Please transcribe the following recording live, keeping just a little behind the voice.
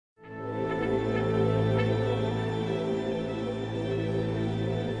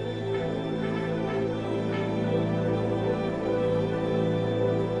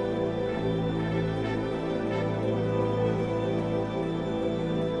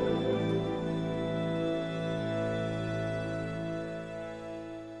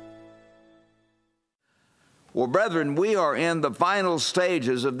Well, brethren, we are in the final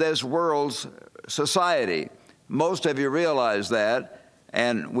stages of this world's society. Most of you realize that,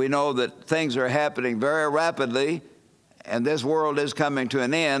 and we know that things are happening very rapidly, and this world is coming to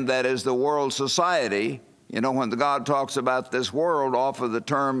an end. That is the world society. You know, when God talks about this world, off of the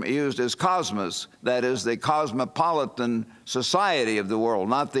term used as cosmos, that is the cosmopolitan society of the world,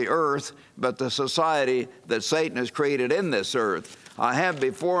 not the earth, but the society that Satan has created in this earth. I have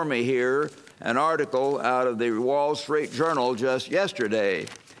before me here an article out of the Wall Street Journal just yesterday.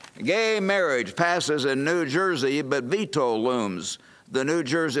 Gay marriage passes in New Jersey, but veto looms. The New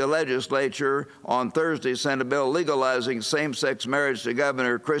Jersey legislature on Thursday sent a bill legalizing same-sex marriage to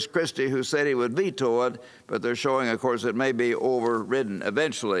Governor Chris Christie, who said he would veto it, but they're showing, of course, it may be overridden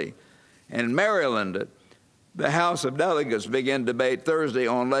eventually. In Maryland, the House of Delegates began debate Thursday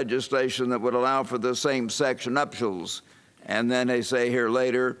on legislation that would allow for the same-sex nuptials. And then they say here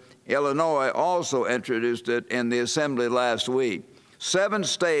later, Illinois also introduced it in the Assembly last week. 7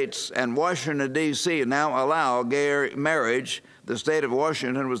 states and Washington, D.C. now allow gay marriage. The state of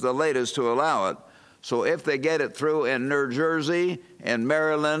Washington was the latest to allow it. So if they get it through in New Jersey and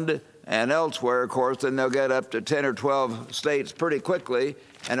Maryland and elsewhere, of course, then they'll get up to 10 or 12 states pretty quickly,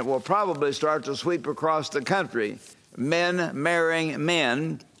 and it will probably start to sweep across the country. Men marrying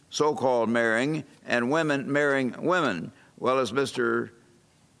men, so-called marrying, and women marrying women. Well, as Mr.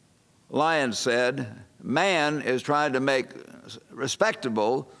 Lyons said, man is trying to make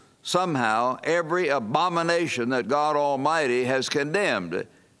respectable somehow every abomination that God Almighty has condemned.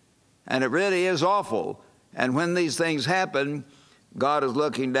 And it really is awful. And when these things happen, God is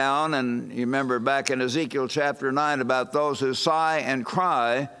looking down, and you remember back in Ezekiel chapter 9 about those who sigh and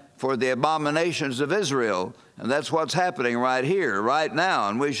cry for the abominations of Israel. And that's what's happening right here, right now.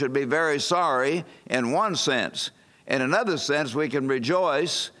 And we should be very sorry in one sense. In another sense, we can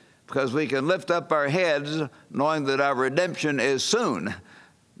rejoice because we can lift up our heads knowing that our redemption is soon.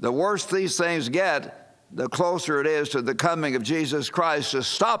 The worse these things get, the closer it is to the coming of Jesus Christ to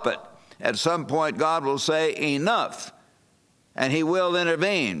stop it. At some point, God will say, enough, and he will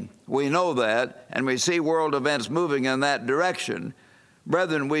intervene. We know that, and we see world events moving in that direction.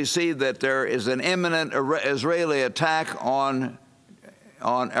 Brethren, we see that there is an imminent Israeli attack on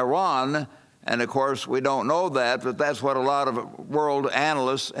Iran. And, of course, we don't know that, but that's what a lot of world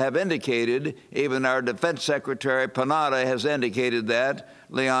analysts have indicated. Even our Defense Secretary, Panetta, has indicated that.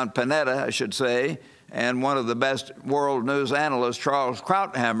 Leon Panetta, I should say. And one of the best world news analysts, Charles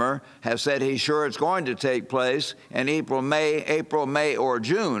Krauthammer, has said he's sure it's going to take place in April, May, or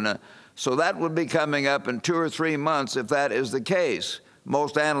June. So that would be coming up in 2 or 3 months if that is the case.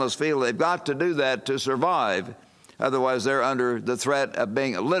 Most analysts feel they've got to do that to survive. Otherwise, they're under the threat of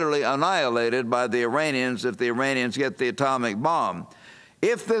being literally annihilated by the Iranians if the Iranians get the atomic bomb.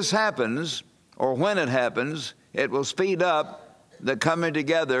 If this happens, or when it happens, it will speed up the coming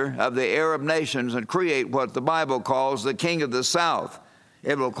together of the Arab nations and create what the Bible calls the King of the South.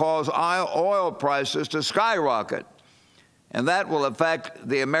 It will cause oil prices to skyrocket, and that will affect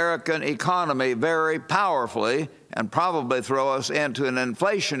the American economy very powerfully and probably throw us into an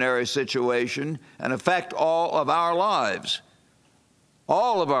inflationary situation and affect all of our lives.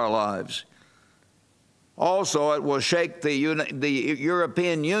 All of our lives. Also, it will shake the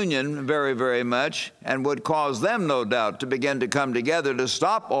European Union very, very much and would cause them, no doubt, to begin to come together to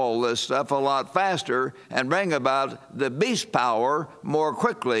stop all this stuff a lot faster and bring about the beast power more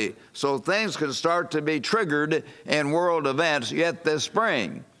quickly so things can start to be triggered in world events yet this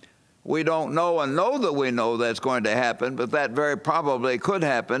spring. We don't know and know that we know that's going to happen, but that very probably could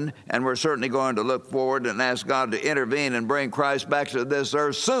happen, and we're certainly going to look forward and ask God to intervene and bring Christ back to this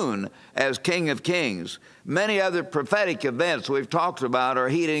earth soon as King of Kings. Many other prophetic events we've talked about are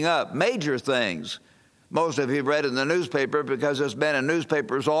heating up, major things. Most of you have read in the newspaper because it's been in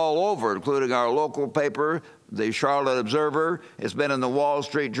newspapers all over, including our local paper, the Charlotte Observer. It's been in the Wall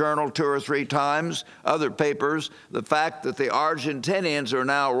Street Journal 2 or 3 times, other papers. The fact that the Argentinians are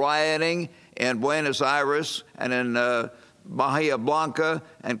now rioting in Buenos Aires and in Bahia Blanca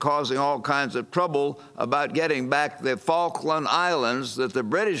and causing all kinds of trouble about getting back the Falkland Islands that the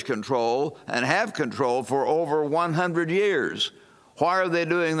British control and have controlled for over 100 years. Why are they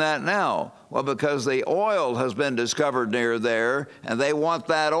doing that now? Well, because the oil has been discovered near there, and they want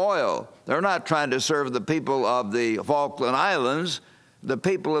that oil. They're not trying to serve the people of the Falkland Islands. The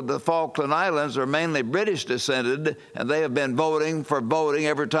people of the Falkland Islands are mainly British descended, and they have been voting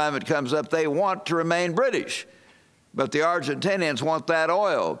every time it comes up. They want to remain British. But the Argentinians want that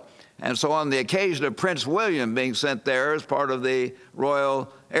oil. And so on the occasion of Prince William being sent there as part of the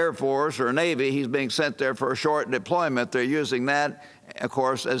Royal Air Force or Navy, he's being sent there for a short deployment. They're using that, of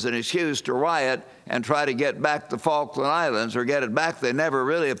course, as an excuse to riot and try to get back the Falkland Islands, or get it back. They never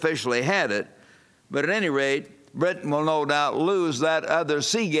really officially had it. But at any rate, Britain will no doubt lose that other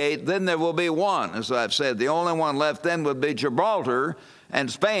seagate. Then there will be one, as I've said. The only one left then would be Gibraltar,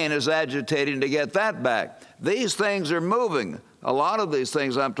 and Spain is agitating to get that back. These things are moving. A lot of these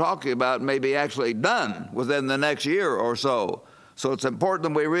things I'm talking about may be actually done within the next year or so. So it's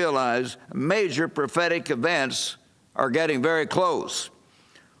important that we realize major prophetic events are getting very close.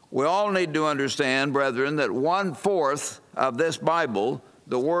 We all need to understand, brethren, that 1/4 of this Bible,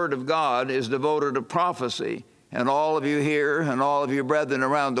 the Word of God, is devoted to prophecy. And all of you here and all of you brethren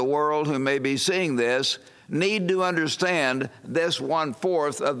around the world who may be seeing this need to understand this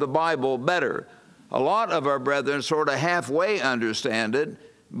 1/4 of the Bible better. A lot of our brethren sort of halfway understand it,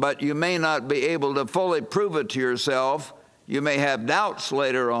 but you may not be able to fully prove it to yourself. You may have doubts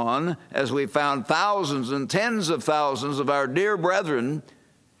later on, as we found thousands and tens of thousands of our dear brethren,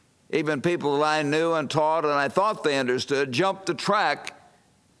 even people that I knew and taught and I thought they understood, jumped the track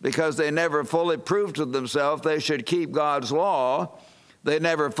because they never fully proved to themselves they should keep God's law. They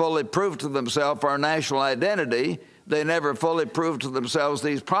never fully proved to themselves our national identity. They never fully proved to themselves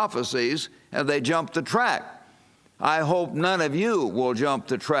these prophecies, and they jumped the track. I hope none of you will jump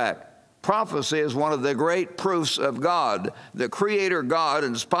the track. Prophecy is one of the great proofs of God. The Creator God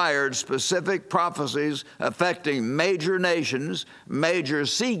inspired specific prophecies affecting major nations, major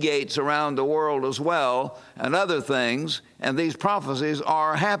seagates around the world as well, and other things, and these prophecies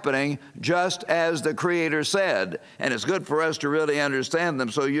are happening just as the Creator said. And it's good for us to really understand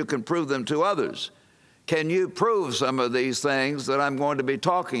them so you can prove them to others. Can you prove some of these things that I'm going to be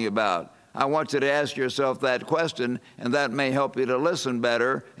talking about? I want you to ask yourself that question, and that may help you to listen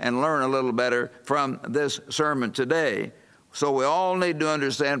better and learn a little better from this sermon today. So we all need to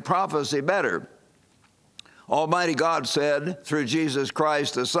understand prophecy better. Almighty God said through Jesus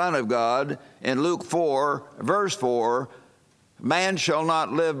Christ, the Son of God, in Luke 4, verse 4, man shall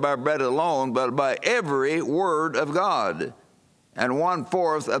not live by bread alone, but by every word of God. And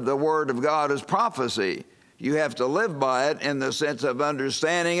 1/4 of the Word of God is prophecy. You have to live by it in the sense of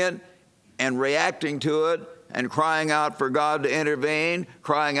understanding it and reacting to it and crying out for God to intervene,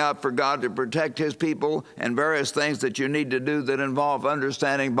 crying out for God to protect His people, and various things that you need to do that involve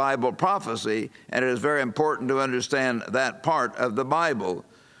understanding Bible prophecy. And it is very important to understand that part of the Bible.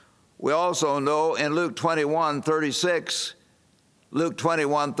 We also know in Luke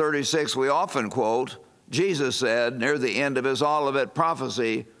 21:36, we often quote, Jesus said near the end of His Olivet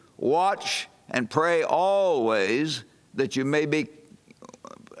prophecy, watch and pray always that you may be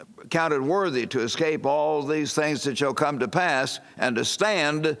counted worthy to escape all these things that shall come to pass and to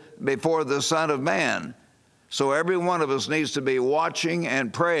stand before the Son of Man. So every one of us needs to be watching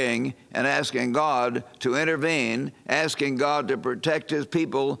and praying and asking God to intervene, asking God to protect His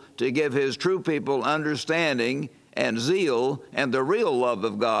people, to give His true people understanding and zeal and the real love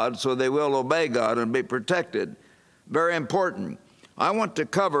of God so they will obey God and be protected. Very important. I want to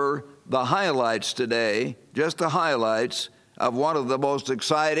cover the highlights today, just the highlights of one of the most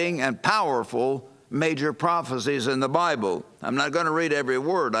exciting and powerful major prophecies in the Bible. I'm not going to read every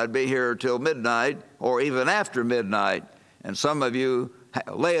word. I'd be here till midnight or even after midnight. And some of you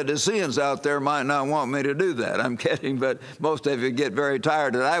Laodiceans out there might not want me to do that. I'm kidding, but most of you get very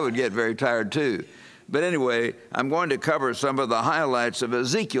tired, and I would get very tired too. But anyway, I'm going to cover some of the highlights of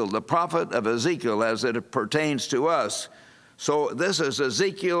Ezekiel, the prophet of Ezekiel, as it pertains to us. So this is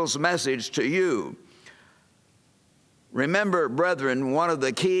Ezekiel's message to you. Remember, brethren, one of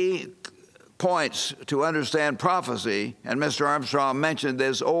the key points to understand prophecy, and Mr. Armstrong mentioned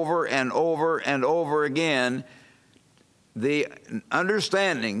this over and over and over again, the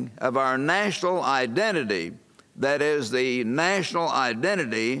understanding of our national identity, that is the national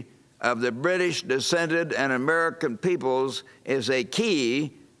identity of the British descended and American peoples, is a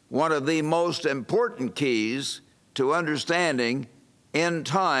key, one of the most important keys to understanding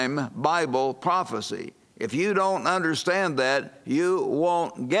end-time Bible prophecy. If you don't understand that, you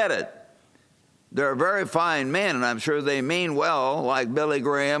won't get it. There are very fine men, and I'm sure they mean well, like Billy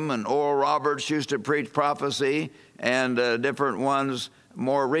Graham and Oral Roberts used to preach prophecy, and different ones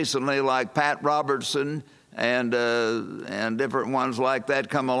more recently like Pat Robertson and different ones like that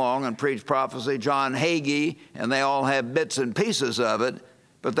come along and preach prophecy, John Hagee, and they all have bits and pieces of it,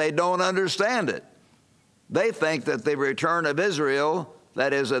 but they don't understand it. They think that the return of Israel,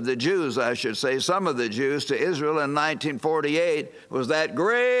 that is of the Jews, I should say, some of the Jews to Israel in 1948 was that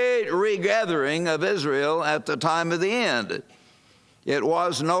great regathering of Israel at the time of the end. It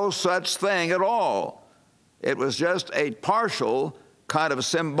was no such thing at all. It was just a partial kind of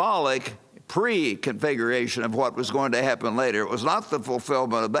symbolic pre-configuration of what was going to happen later. It was not the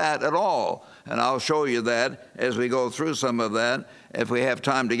fulfillment of that at all. And I'll show you that as we go through some of that, if we have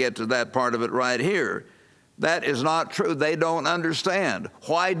time to get to that part of it right here. That is not true. They don't understand.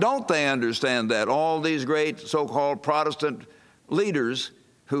 Why don't they understand that? All these great so-called Protestant leaders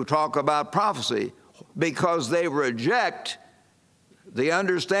who talk about prophecy, because they reject the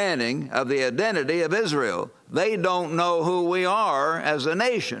understanding of the identity of Israel. They don't know who we are as a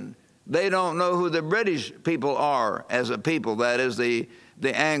nation. They don't know who the British people are as a people, that is the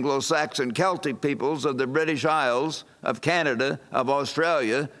Anglo-Saxon Celtic peoples of the British Isles, of Canada, of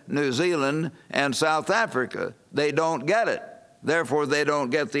Australia, New Zealand, and South Africa. They don't get it. Therefore, they don't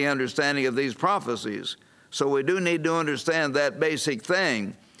get the understanding of these prophecies. So we do need to understand that basic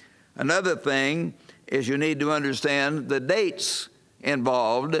thing. Another thing is you need to understand the dates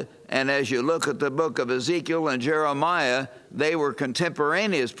involved, and as you look at the book of Ezekiel and Jeremiah, they were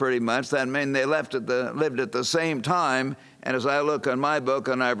contemporaneous pretty much. That means they lived at the same time. And as I look on my book,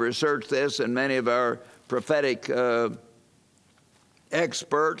 and I've researched this, and many of our prophetic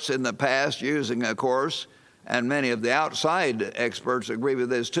experts in the past using, of course, and many of the outside experts agree with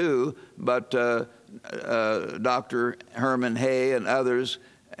this too, but Dr. Herman Hay and others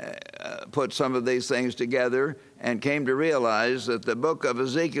put some of these things together and came to realize that the book of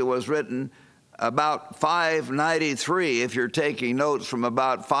Ezekiel was written about 593, if you're taking notes, from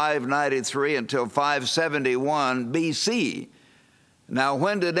about 593 until 571 BC. Now,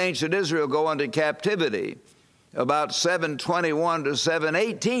 when did ancient Israel go into captivity? About 721 to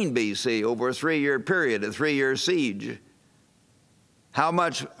 718 BC, over a 3-year period, a 3-year siege. How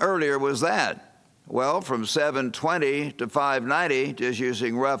much earlier was that? Well, from 720 to 590, just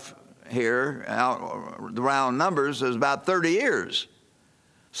using rough here, the round numbers, is about 30 years.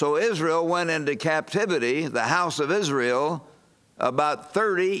 So Israel went into captivity, the house of Israel, about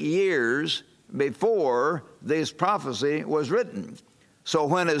 30 years before this prophecy was written. So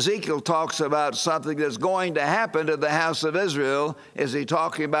when Ezekiel talks about something that's going to happen to the house of Israel, is he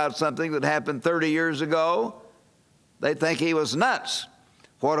talking about something that happened 30 years ago? They think he was nuts.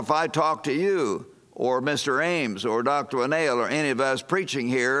 What if I talk to you, or Mr. Ames, or Dr. O'Neill, or any of us preaching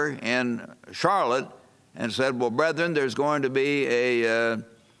here in Charlotte, and said, well, brethren, there's going to be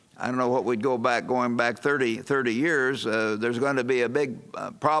I don't know what we'd going back 30 years, there's going to be a big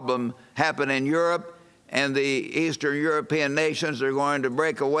problem happen in Europe, and the Eastern European nations are going to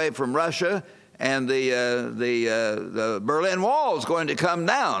break away from Russia, and the Berlin Wall is going to come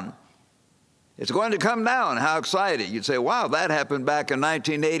down. It's going to come down. How exciting. You'd say, wow, that happened back in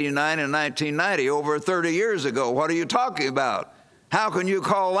 1989 and 1990, over 30 years ago. What are you talking about? How can you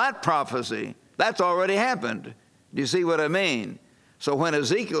call that prophecy? That's already happened. Do you see what I mean? So when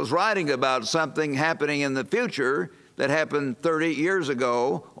Ezekiel's writing about something happening in the future that happened 30 years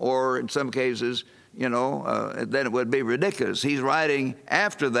ago, or in some cases, then it would be ridiculous. He's writing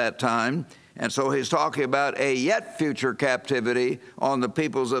after that time, and so he's talking about a yet future captivity on the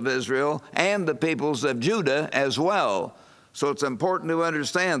peoples of Israel and the peoples of Judah as well. So it's important to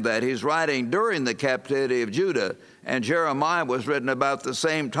understand that. He's writing during the captivity of Judah, and Jeremiah was written about the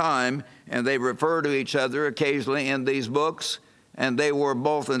same time, and they refer to each other occasionally in these books, and they were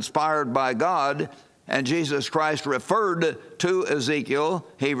both inspired by God. And Jesus Christ referred to Ezekiel.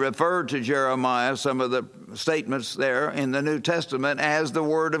 He referred to Jeremiah, some of the statements there in the New Testament, as the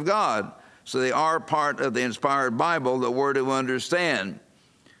Word of God. So they are part of the inspired Bible that we're to understand.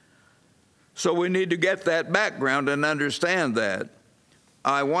 So we need to get that background and understand that.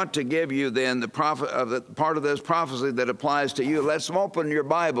 I want to give you then the part of this prophecy that applies to you. Let's open your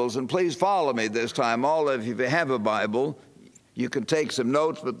Bibles, and please follow me this time. All of you, if you have a Bible, you can take some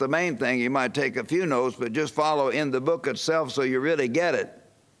notes, but the main thing, you might take a few notes, but just follow in the book itself so you really get it.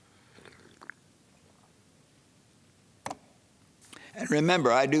 And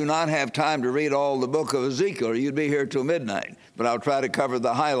remember, I do not have time to read all the book of Ezekiel, or you'd be here till midnight, but I'll try to cover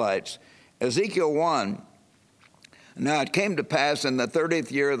the highlights. Ezekiel 1, now it came to pass in the 30th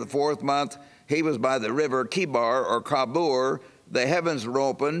year of the 4th month, he was by the river Kibar or Kabur, the heavens were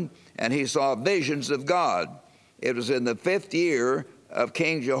open, and he saw visions of God. It was in the 5th year of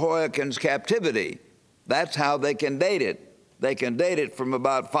King Jehoiakim's captivity. That's how they can date it. They can date it from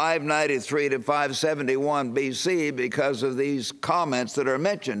about 593 to 571 BC because of these comments that are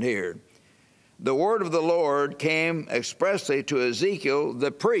mentioned here. The word of the Lord came expressly to Ezekiel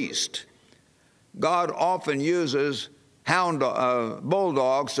the priest. God often uses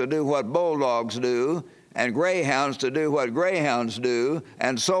bulldogs to do what bulldogs do, and greyhounds to do what greyhounds do,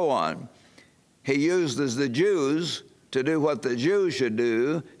 and so on. He uses the Jews to do what the Jews should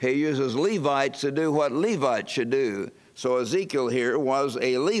do. He uses Levites to do what Levites should do. So Ezekiel here was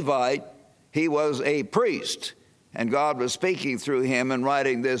a Levite. He was a priest. And God was speaking through him and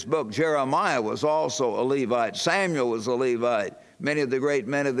writing this book. Jeremiah was also a Levite. Samuel was a Levite. Many of the great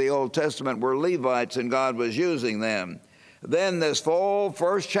men of the Old Testament were Levites, and God was using them. Then this full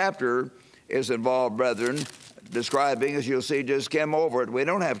first chapter is involved, brethren, describing, as you'll see, just skim over it. We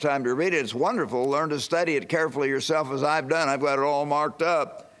don't have time to read it. It's wonderful. Learn to study it carefully yourself as I've done. I've got it all marked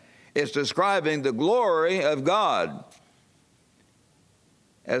up. It's describing the glory of God.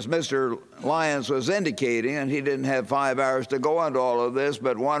 As Mr. Lyons was indicating, and he didn't have 5 hours to go into all of this,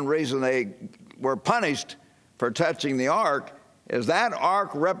 but one reason they were punished for touching the ark is that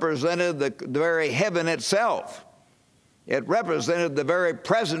ark represented the very heaven itself. It represented the very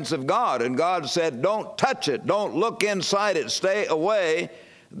presence of God, and God said, don't touch it, don't look inside it, stay away.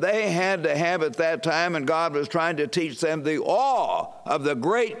 They had to have at that time, and God was trying to teach them the awe of the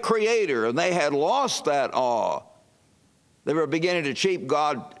great Creator, and they had lost that awe. They were beginning to treat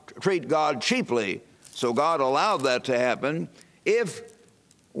God cheaply, so God allowed that to happen. If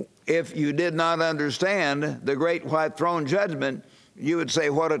you did not understand the great white throne judgment, you would say,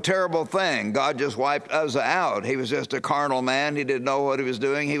 what a terrible thing. God just wiped Uzzah out. He was just a carnal man. He didn't know what he was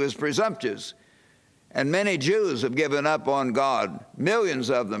doing. He was presumptuous. And many Jews have given up on God, millions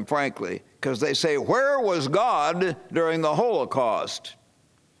of them, frankly, because they say, where was God during the Holocaust?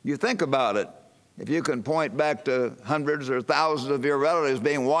 You think about it. If you can point back to hundreds or thousands of your relatives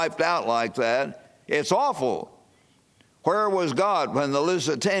being wiped out like that, it's awful. Where was God when the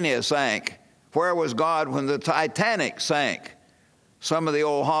Lusitania sank? Where was God when the Titanic sank? Some of the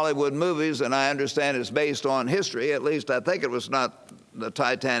old Hollywood movies, and I understand it's based on history, at least I think it was not the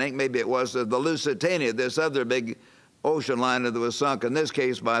Titanic, maybe it was the Lusitania, this other big ocean liner that was sunk, in this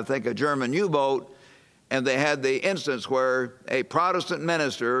case by, I think, a German U-boat, and they had the instance where a Protestant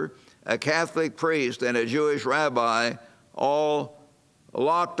minister, a Catholic priest, and a Jewish rabbi all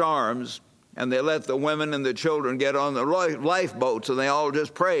locked arms, and they let the women and the children get on the lifeboats, and they all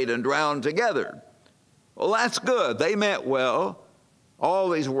just prayed and drowned together. Well, that's good. They meant well. All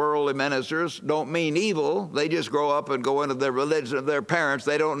these worldly ministers don't mean evil. They just grow up and go into the religion of their parents.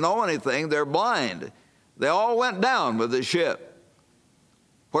 They don't know anything. They're blind. They all went down with the ship.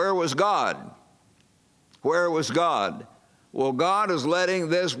 Where was God? Where was God? Well, God is letting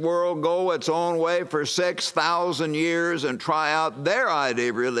this world go its own way for 6,000 years and try out their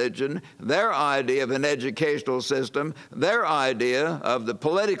idea of religion, their idea of an educational system, their idea of the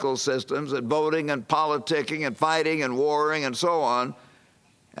political systems and voting and politicking and fighting and warring and so on.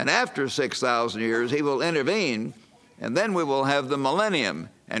 And after 6,000 years, he will intervene, and then we will have the millennium,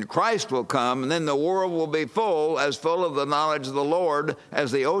 and Christ will come, and then the world will be full of the knowledge of the Lord as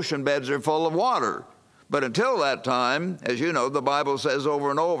the ocean beds are full of water. But until that time, as you know, the Bible says over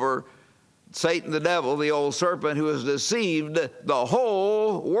and over, Satan the devil, the old serpent who has deceived the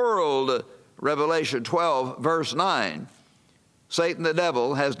whole world, Revelation 12, verse 9. Satan the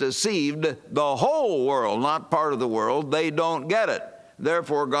devil has deceived the whole world, not part of the world. They don't get it.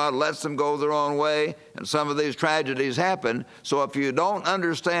 Therefore, God lets them go their own way, and some of these tragedies happen. So if you don't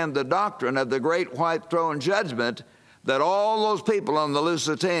understand the doctrine of the great white throne judgment, that all those people on the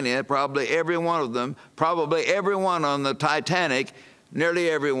Lusitania, probably every one of them, probably everyone on the Titanic, nearly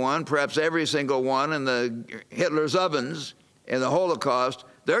everyone, perhaps every single one in the Hitler's ovens in the Holocaust,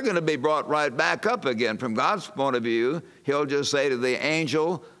 they're going to be brought right back up again. From God's point of view, he'll just say to the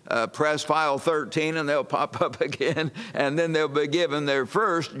angel, press file 13, and they'll pop up again, and then they'll be given their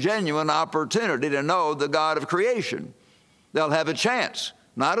first genuine opportunity to know the God of creation. They'll have a chance,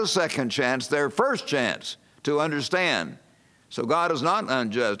 not a second chance, their first chance to understand. So God is not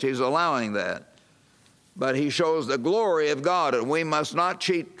unjust. He's allowing that. But he shows the glory of God, and we must not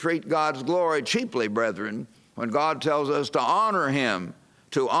treat God's glory cheaply, brethren. When God tells us to honor him,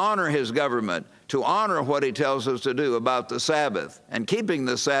 to honor his government, to honor what he tells us to do about the Sabbath and keeping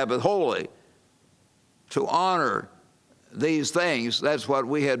the Sabbath holy, to honor these things, that's what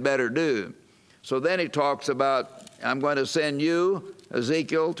we had better do. So then he talks about, I'm going to send you,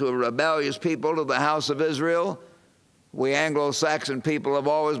 Ezekiel, to a rebellious people, to the house of Israel. We Anglo-Saxon people have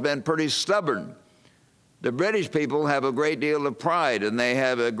always been pretty stubborn. The British people have a great deal of pride, and they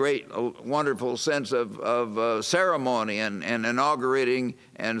have a great, wonderful sense of ceremony and inaugurating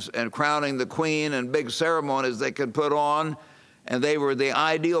and crowning the queen and big ceremonies they could put on. And they were the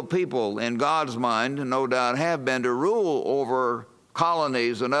ideal people in God's mind, and no doubt have been, to rule over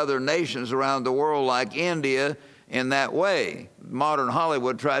colonies and other nations around the world like India in that way. Modern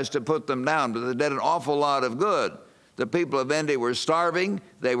Hollywood tries to put them down, but they did an awful lot of good. The people of India were starving.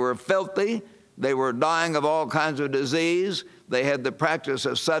 They were filthy. They were dying of all kinds of disease. They had the practice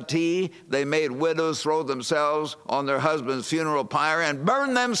of sati. They made widows throw themselves on their husband's funeral pyre and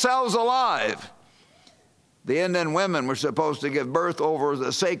burn themselves alive. The Indian women were supposed to give birth over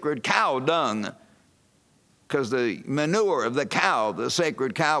the sacred cow dung, because the manure of the cow, the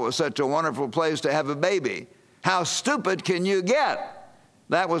sacred cow, was such a wonderful place to have a baby. How stupid can you get?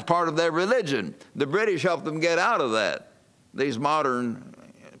 That was part of their religion. The British helped them get out of that. These modern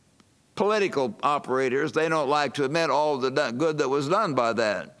political operators, they don't like to admit all the good that was done by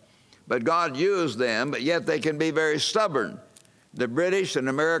that. But God used them, but yet they can be very stubborn. The British and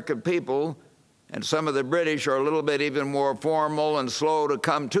American people, and some of the British are a little bit even more formal and slow to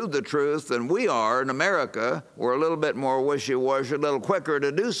come to the truth than we are in America. We're a little bit more wishy-washy, a little quicker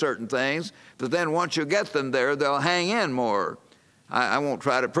to do certain things, but then once you get them there, they'll hang in more. I won't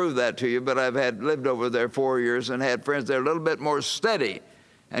try to prove that to you, but I've lived over there 4 years and had friends that are a little bit more steady.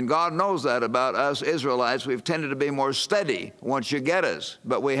 And God knows that about us Israelites. We've tended to be more steady once you get us,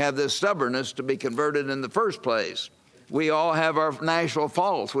 but we have this stubbornness to be converted in the first place. We all have our national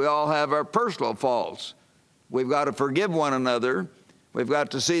faults. We all have our personal faults. We've got to forgive one another. We've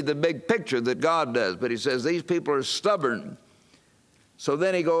got to see the big picture that God does. But he says these people are stubborn. So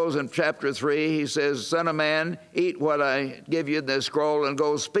then he goes in chapter 3, he says, Son of man, eat what I give you in this scroll and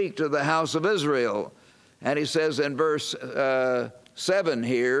go speak to the house of Israel. And he says in verse 7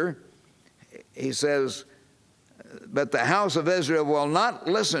 here, he says, but the house of Israel will not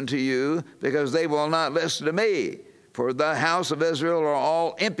listen to you because they will not listen to me. For the house of Israel are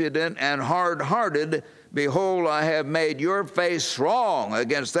all impudent and hard-hearted. Behold, I have made your face strong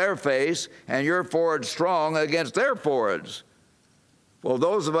against their face, and your forehead strong against their foreheads. Well,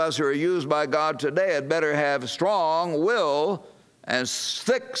 those of us who are used by God today had better have strong will and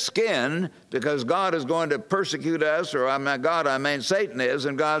thick skin, because God is going to persecute us, or I mean Satan is,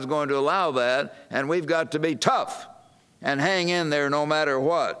 and God's going to allow that, and we've got to be tough and hang in there no matter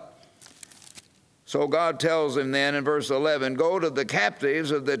what. So God tells him then in verse 11, go to the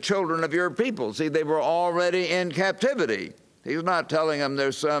captives of the children of your people. See, they were already in captivity. He's not telling them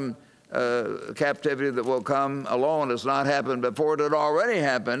there's some captivity that will come alone. It's not happened before. It had already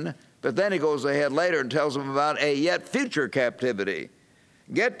happened. But then he goes ahead later and tells them about a yet future captivity.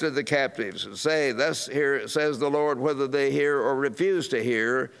 Get to the captives and say, thus here says the Lord, whether they hear or refuse to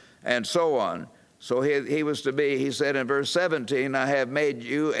hear, and so on. So he was to be, he said in verse 17, I have made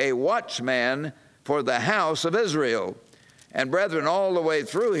you a watchman for the house of Israel. And brethren, all the way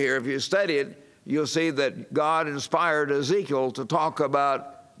through here, if you study it, you'll see that God inspired Ezekiel to talk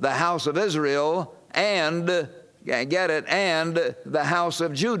about the house of Israel and, get it, and the house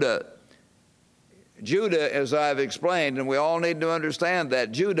of Judah. Judah, as I've explained, and we all need to understand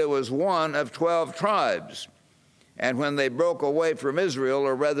that, Judah was one of 12 tribes. And when they broke away from Israel,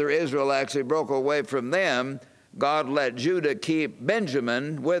 or rather Israel actually broke away from them, God let Judah keep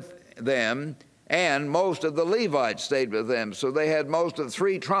Benjamin with them, and most of the Levites stayed with them. So they had most of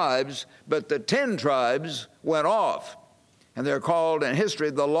 3 tribes, but the 10 tribes went off. And they're called in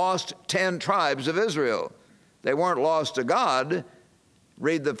history the lost 10 tribes of Israel. They weren't lost to God.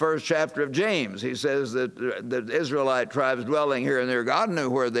 Read the first chapter of James. He says that the Israelite tribes dwelling here and there, God knew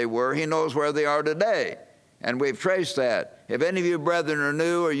where they were. He knows where they are today. And we've traced that. If any of you brethren are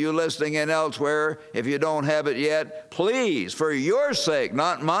new, or you listening in elsewhere, if you don't have it yet, please, for your sake,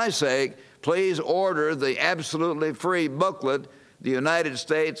 not my sake, please order the absolutely free booklet, The United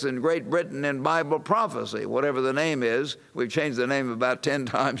States and Great Britain in Bible Prophecy, whatever the name is. We've changed the name about 10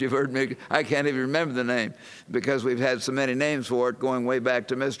 times. You've heard me. I can't even remember the name because we've had so many names for it going way back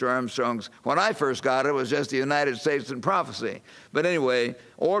to Mr. Armstrong's. When I first got it, it was just The United States in Prophecy. But anyway,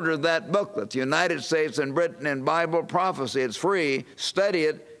 order that booklet, The United States and Britain in Bible Prophecy. It's free. Study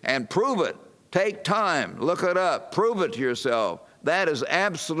it and prove it. Take time. Look it up. Prove it to yourself. That is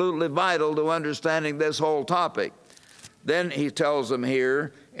absolutely vital to understanding this whole topic. Then he tells them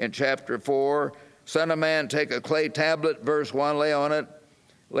here in chapter 4, Son of man, take a clay tablet, verse 1,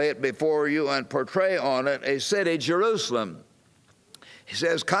 lay it before you and portray on it a city, Jerusalem. He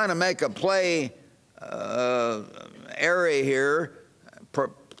says, kind of make a play area here,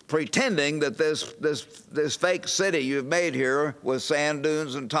 pretending that this fake city you've made here with sand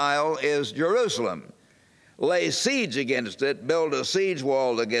dunes and tile is Jerusalem. Lay siege against it, build a siege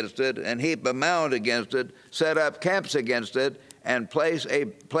wall against it, and heap a mound against it, set up camps against it, and place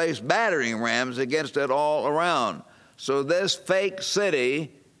battering rams against it all around. So this fake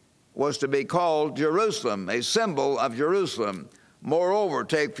city was to be called Jerusalem, a symbol of Jerusalem. Moreover,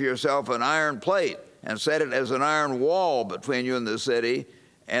 take for yourself an iron plate and set it as an iron wall between you and the city,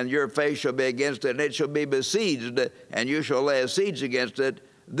 and your face shall be against it, and it shall be besieged, and you shall lay a siege against it.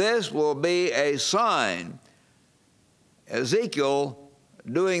 This will be a sign. Ezekiel,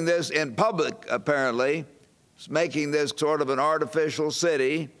 doing this in public, apparently, is making this sort of an artificial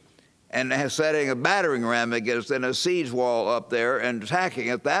city and setting a battering ram against it and a siege wall up there and attacking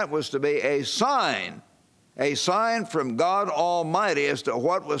it. That was to be a sign from God Almighty as to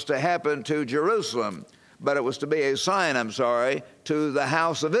what was to happen to Jerusalem. But it was to be a sign, to the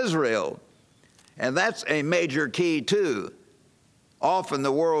house of Israel. And that's a major key, too. Often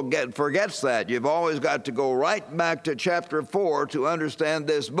the world forgets that. You've always got to go right back to chapter 4 to understand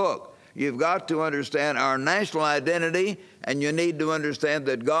this book. You've got to understand our national identity, and you need to understand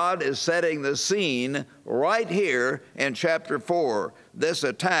that God is setting the scene right here in chapter 4. This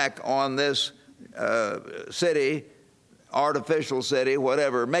attack on this city, artificial city,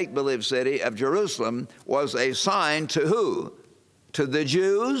 whatever, make-believe city of Jerusalem was a sign to who? To the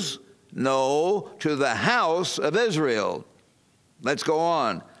Jews? No, to the house of Israel. Let's go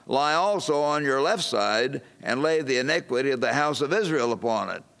on. Lie also on your left side and lay the iniquity of the house of Israel upon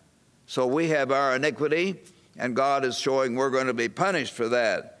it. So we have our iniquity, and God is showing we're going to be punished for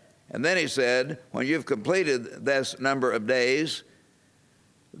that. And then he said, when you've completed this number of days,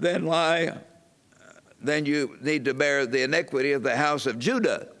 then you need to bear the iniquity of the house of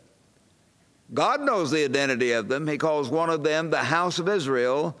Judah. God knows the identity of them. He calls one of them the house of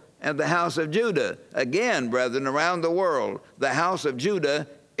Israel and the house of Judah. Again, brethren, around the world, the house of Judah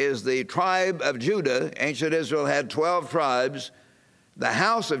is the tribe of Judah. Ancient Israel had 12 tribes. The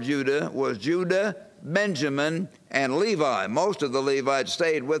house of Judah was Judah, Benjamin, and Levi. Most of the Levites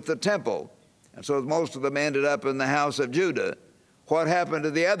stayed with the temple, and so most of them ended up in the house of Judah. What happened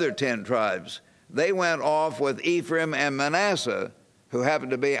to the other 10 tribes? They went off with Ephraim and Manasseh, who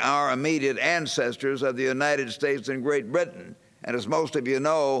happened to be our immediate ancestors of the United States and Great Britain. And as most of you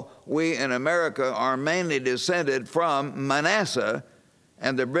know, we in America are mainly descended from Manasseh,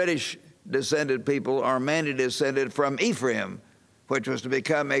 and the British descended people are mainly descended from Ephraim, which was to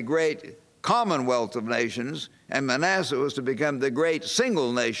become a great commonwealth of nations, and Manasseh was to become the great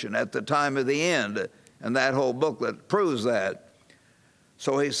single nation at the time of the end. And that whole booklet proves that.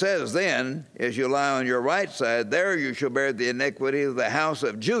 So he says then, as you lie on your right side, there you shall bear the iniquity of the house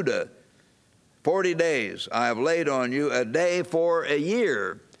of Judah. 40 days I have laid on you, a day for a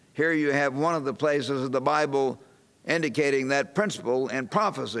year. Here you have one of the places of the Bible indicating that principle in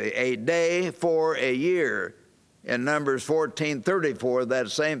prophecy, a day for a year. In Numbers 14:34, that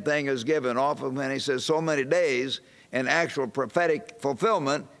same thing is given. Often when he says so many days, in actual prophetic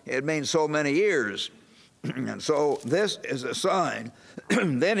fulfillment, it means so many years. And so this is a sign.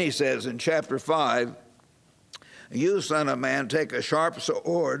 Then he says in chapter 5, you, son of man, take a sharp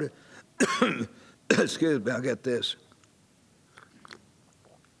sword. Excuse me, I'll get this.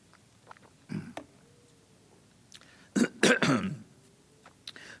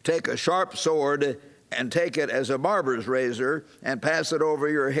 Take a sharp sword and take it as a barber's razor and pass it over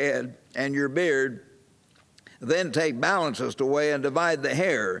your head and your beard. Then take balances to weigh and divide the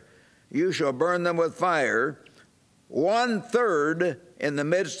hair. You shall burn them with fire, 1/3 in the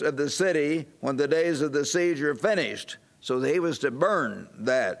midst of the city when the days of the siege are finished. So he was to burn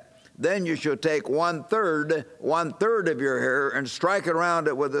that. Then you shall take 1/3 of your hair and strike around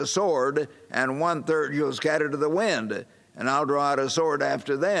it with a sword, and 1/3 you'll scatter to the wind, and I'll draw out a sword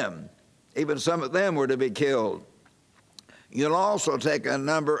after them. Even some of them were to be killed. You'll also take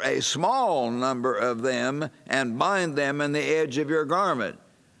a small number of them and bind them in the edge of your garment.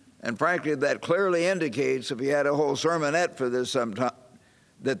 And frankly, that clearly indicates, if you had a whole sermonette for this sometime,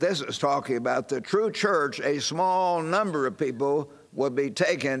 that this is talking about the true church. A small number of people would be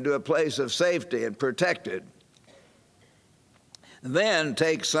taken to a place of safety and protected. Then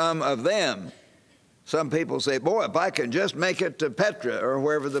take some of them. Some people say, boy, if I can just make it to Petra or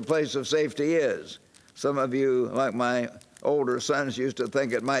wherever the place of safety is. Some of you, like my older sons, used to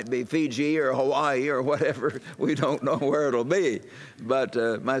think it might be Fiji or Hawaii or whatever. We don't know where it'll be.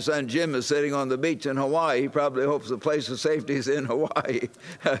 But my son Jim is sitting on the beach in Hawaii. He probably hopes the place of safety is in Hawaii.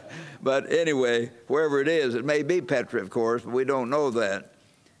 But anyway, wherever it is, it may be Petra, of course, but we don't know that.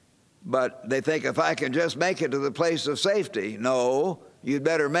 But they think, if I can just make it to the place of safety. No, you'd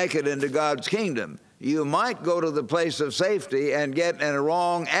better make it into God's kingdom. You might go to the place of safety and get in a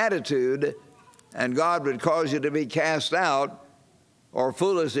wrong attitude, and God would cause you to be cast out, or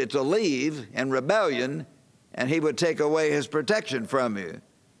foolishly to leave in rebellion, and he would take away his protection from you.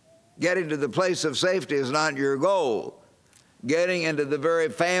 Getting to the place of safety is not your goal. Getting into the very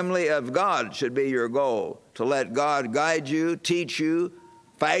family of God should be your goal, to let God guide you, teach you,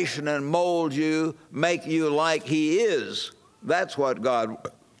 fashion and mold you, make you like he is. That's what God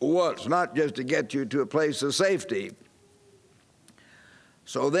wants, not just to get you to a place of safety.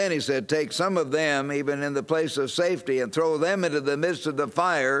 So then he said, take some of them, even in the place of safety, and throw them into the midst of the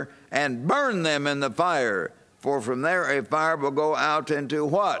fire, and burn them in the fire. For from there a fire will go out into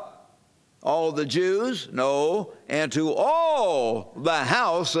what? All the Jews? No, into all the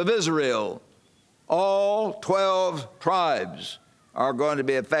house of Israel. All 12 tribes are going to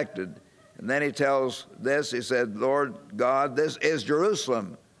be affected. And then he tells this, he said, Lord God, this is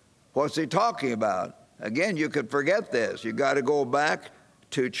Jerusalem. What's he talking about? Again, you could forget this. You got to go back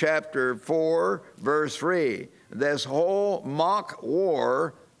to chapter 4, verse 3. This whole mock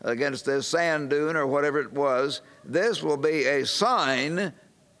war against this sand dune or whatever it was, this will be a sign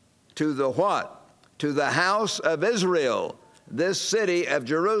to the what? To the house of Israel. This city of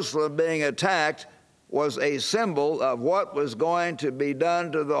Jerusalem being attacked was a symbol of what was going to be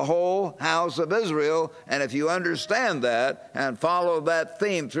done to the whole house of Israel. And if you understand that and follow that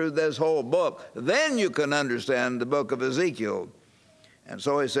theme through this whole book, then you can understand the book of Ezekiel. And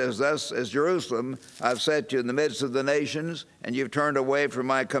so he says, thus is Jerusalem, I've set you in the midst of the nations, and you've turned away from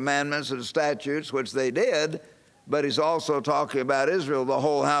my commandments and statutes, which they did. But he's also talking about Israel, the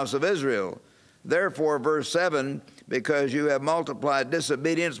whole house of Israel. Therefore, verse 7, because you have multiplied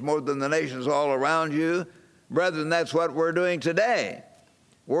disobedience more than the nations all around you. Brethren, that's what we're doing today.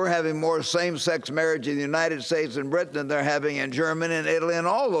 We're having more same-sex marriage in the United States and Britain than they're having in Germany and Italy and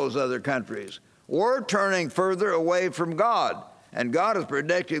all those other countries. We're turning further away from God. And God is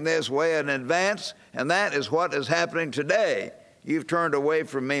predicting this way in advance, and that is what is happening today. You've turned away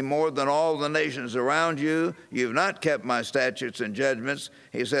from me more than all the nations around you. You've not kept my statutes and judgments.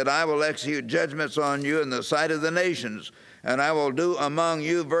 He said, I will execute judgments on you in the sight of the nations, and I will do among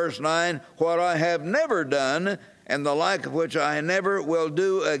you, verse 9, what I have never done, and the like of which I never will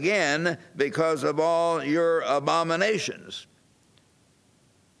do again, because of all your abominations.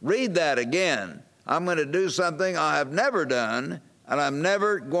 Read that again. I'm going to do something I have never done, and I'm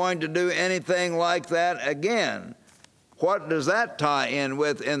never going to do anything like that again. What does that tie in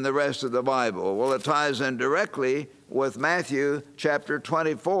with in the rest of the Bible? Well, it ties in directly with Matthew chapter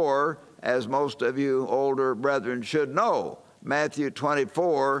 24, as most of you older brethren should know. Matthew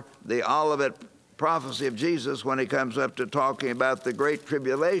 24, the Olivet prophecy of Jesus, when he comes up to talking about the great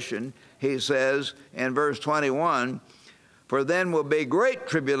tribulation, he says in verse 21, for then will be great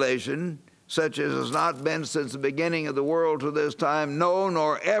tribulation, such as has not been since the beginning of the world to this time, no,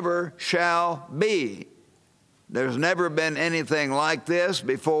 nor ever shall be. There's never been anything like this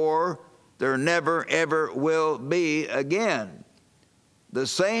before. There never, ever will be again. The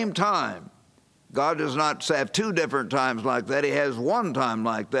same time. God does not have two different times like that. He has one time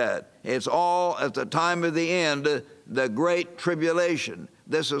like that. It's all at the time of the end, the great tribulation.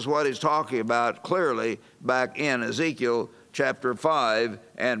 This is what he's talking about clearly back in Ezekiel chapter 5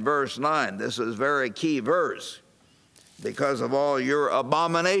 and verse 9. This is a very key verse. Because of all your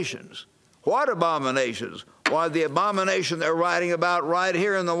abominations. What abominations? Why, the abomination they're writing about right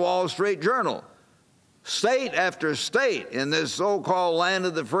here in the Wall Street Journal. State after state in this so-called land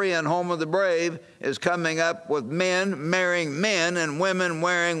of the free and home of the brave is coming up with men marrying men and women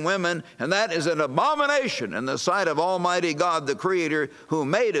marrying women, and that is an abomination in the sight of Almighty God, the Creator, who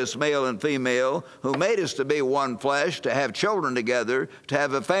made us male and female, who made us to be one flesh, to have children together, to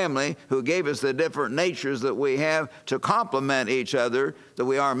have a family, who gave us the different natures that we have to complement each other, that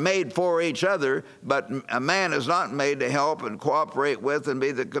we are made for each other, but a man is not made to help and cooperate with and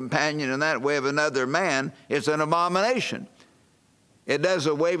be the companion in that way of another man. It's an abomination. It does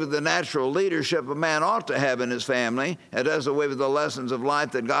away with the natural leadership a man ought to have in his family. It does away with the lessons of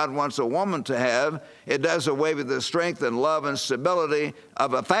life that God wants a woman to have. It does away with the strength and love and stability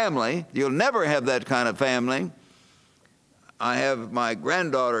of a family. You'll never have that kind of family. I have my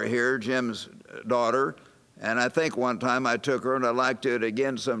granddaughter here, Jim's daughter, and I think one time I took her, and I'd like to do it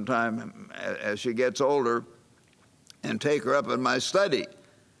again sometime as she gets older, and take her up in my study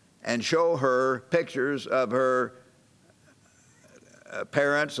and show her pictures of her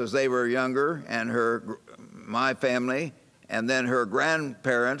parents as they were younger, and my family, and then her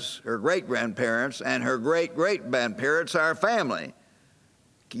grandparents, her great-grandparents, and her great-great-grandparents, our family.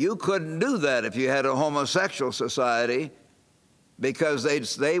 You couldn't do that if you had a homosexual society, because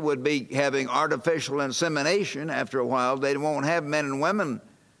they would be having artificial insemination after a while. They won't have men and women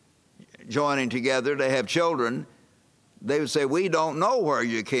joining together to have children. They would say, we don't know where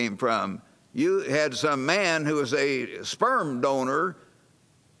you came from. You had some man who was a sperm donor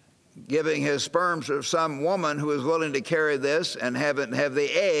giving his sperms to some woman who was willing to carry this and have the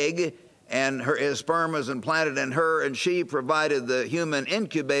egg and his sperm was implanted in her, and she provided the human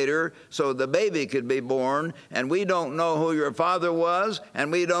incubator so the baby could be born. And we don't know who your father was,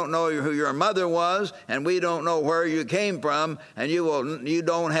 and we don't know who your mother was, and we don't know where you came from, and you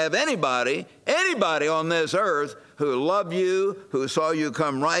don't have anybody on this earth who loved you, who saw you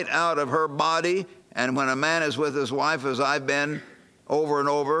come right out of her body. And when a man is with his wife, as I've been over and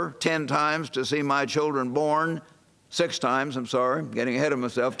over, 10 times to see my children born, 6 times, I'm sorry, I'm getting ahead of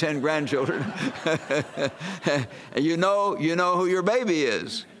myself, 10 grandchildren. you know who your baby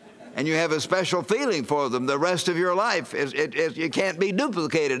is, and you have a special feeling for them the rest of your life. It can't be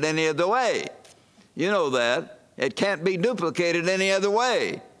duplicated any other way. You know that. It can't be duplicated any other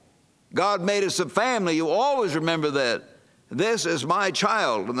way. God made us a family. You always remember that. This is my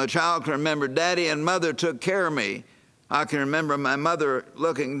child, and the child can remember Daddy and Mother took care of me. I can remember my mother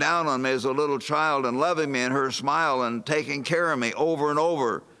looking down on me as a little child and loving me, and her smile and taking care of me over and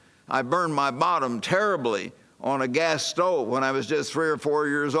over. I burned my bottom terribly on a gas stove when I was just 3 or 4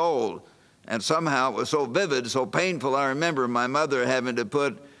 years old. And somehow it was so vivid, so painful. I remember my mother having to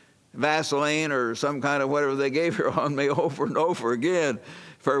put Vaseline or some kind of whatever they gave her on me over and over again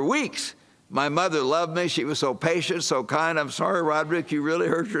for weeks. My mother loved me. She was so patient, so kind. I'm sorry, Roderick, you really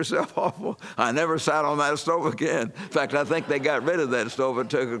hurt yourself awful. I never sat on that stove again. In fact, I think they got rid of that stove and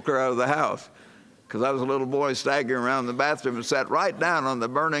took it clear out of the house, because I was a little boy staggering around the bathroom and sat right down on the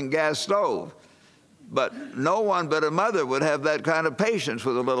burning gas stove. But no one but a mother would have that kind of patience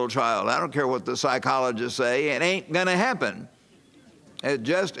with a little child. I don't care what the psychologists say. It ain't going to happen. It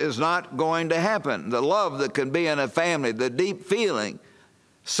just is not going to happen. The love that can be in a family, the deep feeling.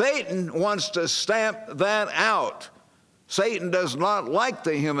 Satan wants to stamp that out. Satan does not like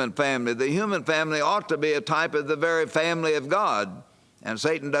the human family. The human family ought to be a type of the very family of God. And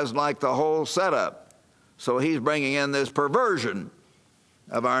Satan doesn't like the whole setup. So he's bringing in this perversion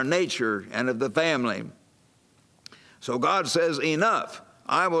of our nature and of the family. So God says, enough.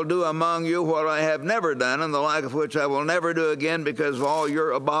 I will do among you what I have never done, and the like of which I will never do again, because of all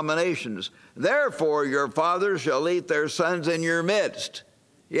your abominations. Therefore your fathers shall eat their sons in your midst.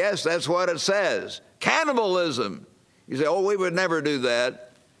 Yes, that's what it says. Cannibalism. You say, oh, we would never do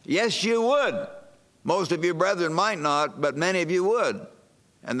that. Yes, you would. Most of you brethren might not, but many of you would.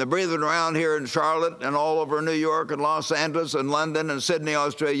 And the brethren around here in Charlotte and all over New York and Los Angeles and London and Sydney,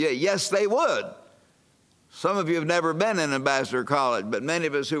 Australia, yes, they would. Some of you have never been in Ambassador College, but many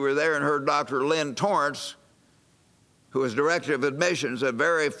of us who were there and heard Dr. Lynn Torrance, who was director of admissions, a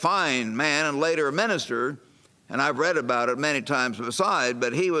very fine man and later a minister, and I've read about it many times beside,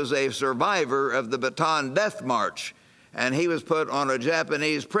 but he was a survivor of the Bataan Death March, and he was put on a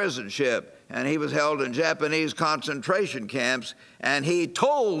Japanese prison ship, and he was held in Japanese concentration camps, and he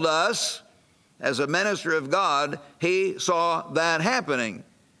told us, as a minister of God, he saw that happening.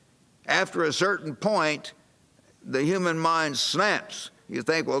 After a certain point, the human mind snaps. You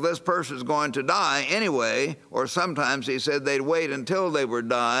think, well, this person's going to die anyway, or sometimes he said they'd wait until they would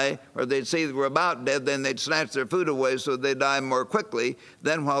die, or they'd see they were about dead, then they'd snatch their food away so they'd die more quickly.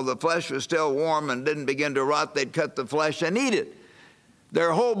 Then while the flesh was still warm and didn't begin to rot, they'd cut the flesh and eat it.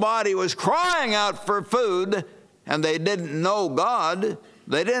 Their whole body was crying out for food, and they didn't know God.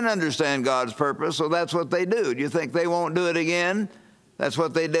 They didn't understand God's purpose, so that's what they do. Do you think they won't do it again? That's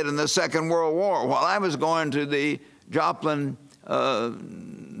what they did in the Second World War. While I was going to the Joplin hotel,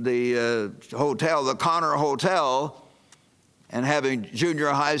 the Connor Hotel, and having junior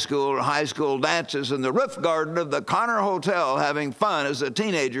high school dances in the roof garden of the Connor Hotel, having fun as a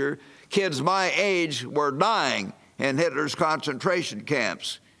teenager, kids my age were dying in Hitler's concentration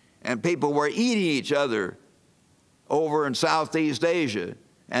camps, and people were eating each other over in Southeast Asia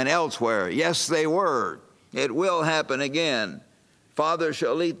and elsewhere. Yes, they were. It will happen again. Fathers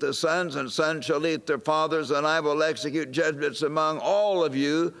shall eat the sons, and sons shall eat their fathers, and I will execute judgments among all of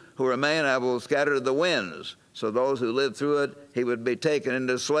you who remain. I will scatter the winds. So those who live through it, he would be taken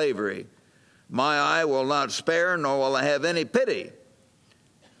into slavery. My eye will not spare, nor will I have any pity.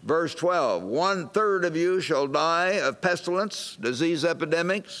 Verse 12, 1/3 of you shall die of pestilence, disease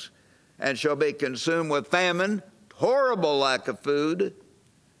epidemics, and shall be consumed with famine, horrible lack of food,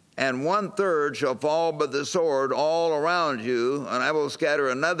 and 1/3 shall fall by the sword all around you, and I will scatter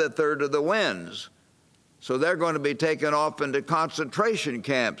another third of the winds. So they're going to be taken off into concentration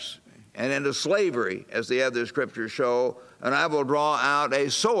camps and into slavery, as the other scriptures show, and I will draw out a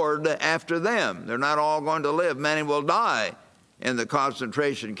sword after them. They're not all going to live. Many will die in the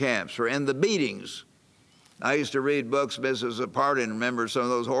concentration camps or in the beatings. I used to read books, Mrs. Party, and remember some of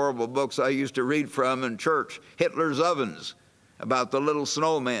those horrible books I used to read from in church, Hitler's Ovens, about the little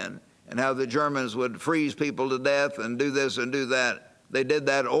snowmen and how the Germans would freeze people to death and do this and do that. They did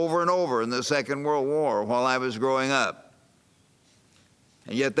that over and over in the Second World War while I was growing up.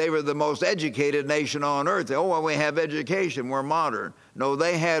 And yet they were the most educated nation on earth. Oh, well, we have education, we're modern. No,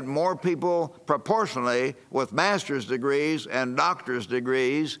 they had more people proportionally with master's degrees and doctor's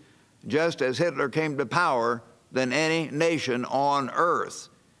degrees, just as Hitler came to power, than any nation on earth.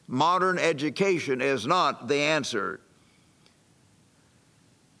 Modern education is not the answer.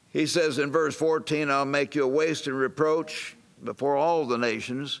 He says in verse 14, I'll make you a waste and reproach before all the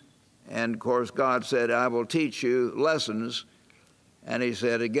nations. And of course, God said, I will teach you lessons. And he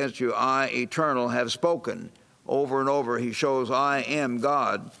said, against you I, eternal, have spoken. Over and over he shows I am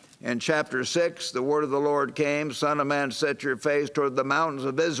God. In chapter 6, the word of the Lord came, Son of man, set your face toward the mountains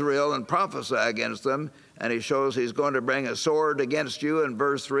of Israel and prophesy against them. And he shows he's going to bring a sword against you. In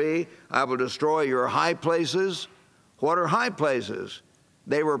verse 3, I will destroy your high places. What are high places?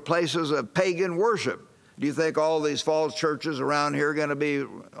 They were places of pagan worship. Do you think all these false churches around here are going to be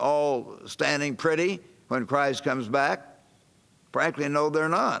all standing pretty when Christ comes back? Frankly, no, they're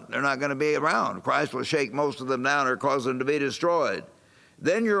not. They're not going to be around. Christ will shake most of them down or cause them to be destroyed.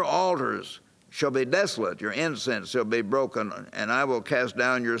 Then your altars shall be desolate, your incense shall be broken, and I will cast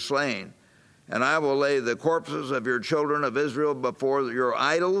down your slain. And I will lay the corpses of your children of Israel before your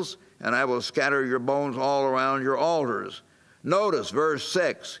idols, and I will scatter your bones all around your altars. Notice verse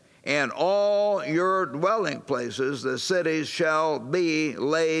 6, and all your dwelling places, the cities shall be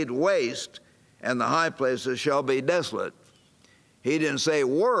laid waste, and the high places shall be desolate. He didn't say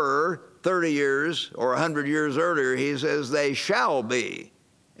were 30 years or 100 years earlier. He says they shall be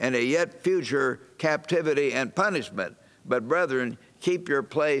in a yet future captivity and punishment. But brethren, keep your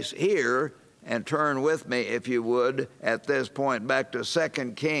place here and turn with me, if you would, at this point back to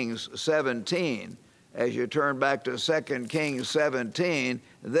 2 Kings 17. As you turn back to 2 Kings 17,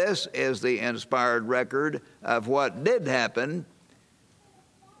 this is the inspired record of what did happen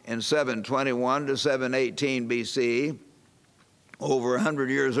in 721 to 718 BC, over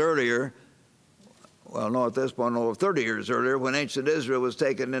 100 years earlier. Well, no, at this point, over 30 years earlier, when ancient Israel was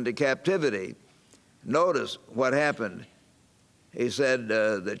taken into captivity. Notice what happened. He said,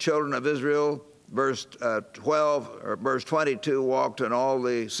 the children of Israel, verse 22, walked in all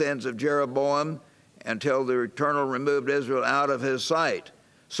the sins of Jeroboam until the Eternal removed Israel out of his sight.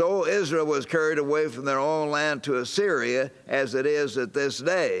 So Israel was carried away from their own land to Assyria, as it is at this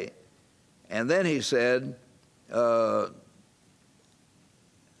day. And then he said, I'm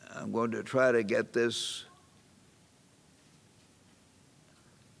going to try to get this.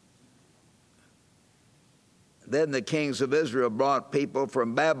 Then the kings of Israel brought people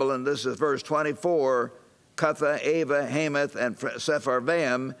from Babylon, this is verse 24, Cutha, Ava, Hamath, and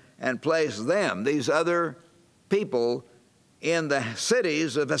Sepharvaim, and placed them, these other people, in the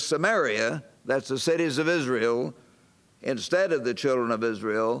cities of Samaria, that's the cities of Israel, instead of the children of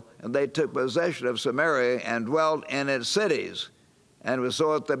Israel, and they took possession of Samaria and dwelt in its cities. And it was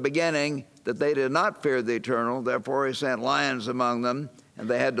so at the beginning that they did not fear the Eternal, therefore he sent lions among them, and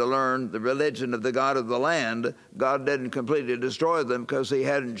they had to learn the religion of the God of the land. God didn't completely destroy them because he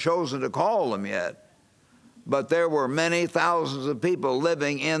hadn't chosen to call them yet. But there were many thousands of people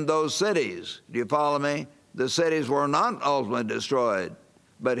living in those cities. Do you follow me? The cities were not ultimately destroyed.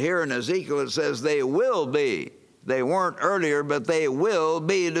 But here in Ezekiel it says they will be. They weren't earlier, but they will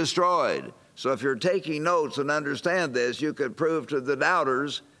be destroyed. So if you're taking notes and understand this, you could prove to the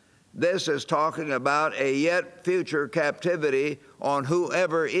doubters this is talking about a yet future captivity on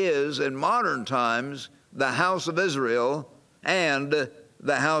whoever is in modern times the house of Israel and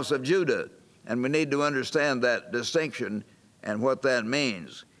the house of Judah. And we need to understand that distinction and what that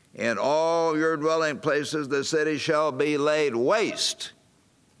means. In all your dwelling places the city shall be laid waste.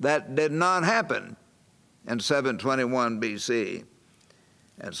 That did not happen in 721 BC.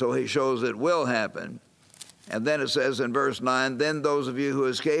 And so he shows it will happen. And then it says in verse 9, then those of you who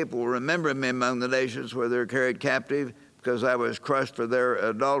escape will remember me among the nations where they're carried captive, because I was crushed for their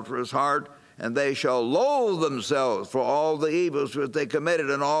adulterous heart, and they shall loathe themselves for all the evils which they committed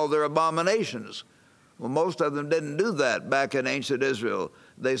and all their abominations. Well, most of them didn't do that back in ancient Israel.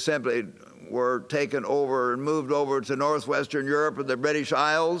 They simply were taken over and moved over to northwestern Europe and the British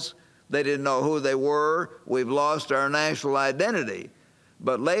Isles. They didn't know who they were. We've lost our national identity.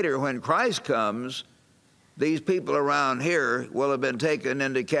 But later, when Christ comes, these people around here will have been taken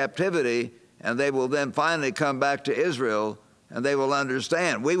into captivity, and they will then finally come back to Israel, and they will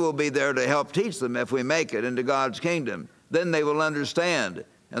understand. We will be there to help teach them if we make it into God's kingdom. Then they will understand,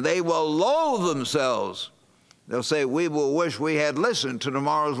 and they will loathe themselves. They'll say, we will wish we had listened to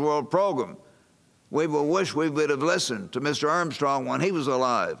tomorrow's world program. We will wish we would have listened to Mr. Armstrong when he was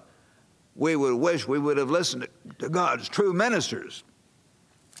alive. We would wish we would have listened to God's true ministers.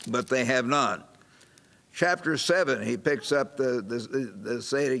 but they have not. Chapter 7, he picks up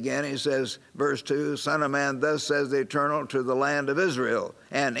say it again. He says, verse 2, Son of man, thus says the Eternal to the land of Israel,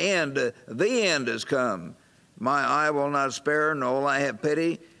 the end has come. My eye will not spare, nor will I have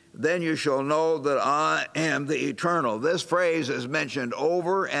pity. Then you shall know that I am the Eternal. This phrase is mentioned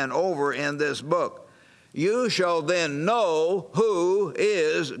over and over in this book. You shall then know who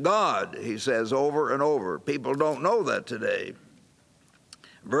is God, he says over and over. People don't know that today.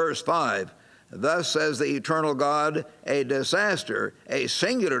 Verse 5, thus says the eternal God, a disaster, a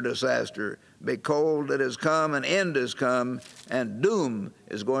singular disaster. Behold, it has come, an end has come, and doom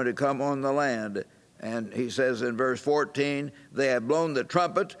is going to come on the land. And he says in verse 14, they have blown the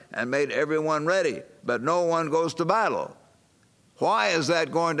trumpet and made everyone ready, but no one goes to battle. Why is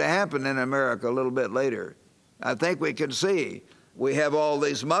that going to happen in America a little bit later? I think we can see. We have all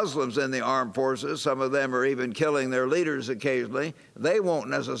these Muslims in the armed forces. Some of them are even killing their leaders occasionally. They won't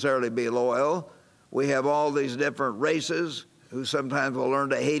necessarily be loyal. We have all these different races who sometimes will learn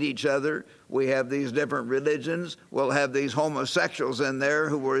to hate each other. We have these different religions. We'll have these homosexuals in there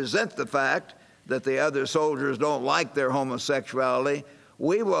who will resent the fact that the other soldiers don't like their homosexuality.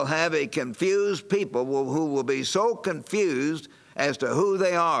 We will have a confused people who will be so confused as to who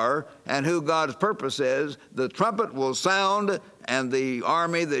they are and who God's purpose is. The trumpet will sound, and the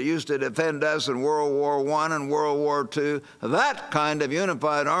army that used to defend us in World War I and World War II, that kind of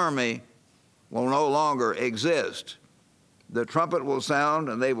unified army will no longer exist. The trumpet will sound,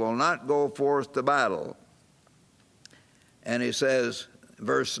 and they will not go forth to battle. And he says,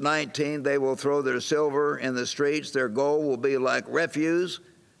 verse 19, they will throw their silver in the streets. Their gold will be like refuse.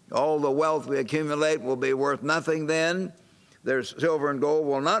 All the wealth we accumulate will be worth nothing then. Their silver and gold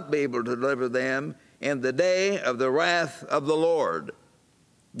will not be able to deliver them in the day of the wrath of the Lord.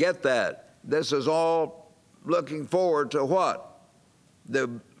 Get that. This is all looking forward to what?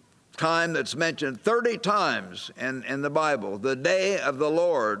 The time that's mentioned 30 times in the Bible. The day of the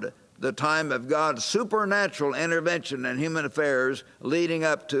Lord, the time of God's supernatural intervention in human affairs leading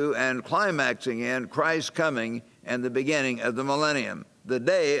up to and climaxing in Christ's coming and the beginning of the millennium. The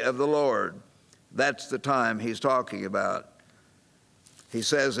day of the Lord. That's the time he's talking about. He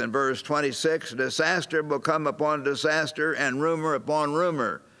says in verse 26, disaster will come upon disaster and rumor upon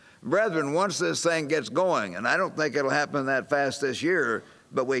rumor. Brethren, once this thing gets going, and I don't think it'll happen that fast this year,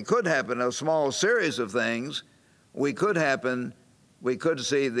 but we could happen a small series of things. We could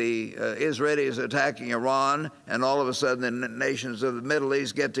see the Israelis attacking Iran, and all of a sudden the nations of the Middle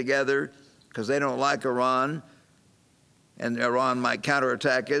East get together because they don't like Iran. And Iran might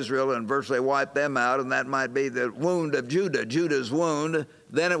counterattack Israel and virtually wipe them out, and that might be the wound of Judah, Judah's wound.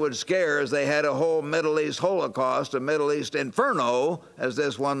 Then it would scare, as they had a whole Middle East Holocaust, a Middle East inferno, as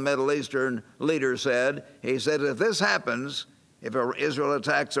this one Middle Eastern leader said. He said, if this happens, if Israel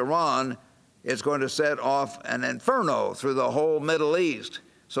attacks Iran, it's going to set off an inferno through the whole Middle East.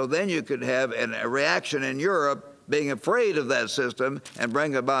 So then you could have a reaction in Europe being afraid of that system and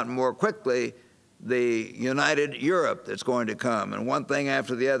bring about more quickly the united Europe that's going to come, and one thing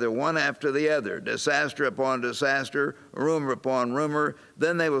after the other, one after the other, disaster upon disaster, rumor upon rumor.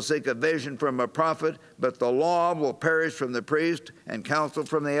 Then they will seek a vision from a prophet, but the law will perish from the priest and counsel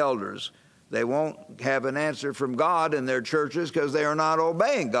from the elders. They won't have an answer from God in their churches because they are not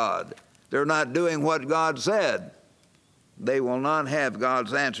obeying God. They're not doing what God said. They will not have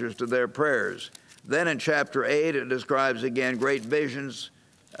God's answers to their prayers. Then in chapter 8, it describes again great visions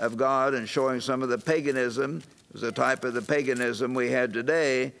of God and showing some of the paganism. It was a type of the paganism we had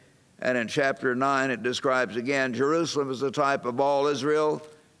today. And in chapter 9, it describes again Jerusalem as a type of all Israel.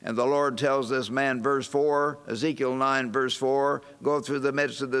 And the Lord tells this man, verse 4, Ezekiel 9, verse 4, go through the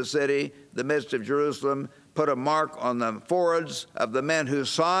midst of the city, the midst of Jerusalem, put a mark on the foreheads of the men who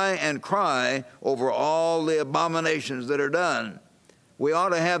sigh and cry over all the abominations that are done. We ought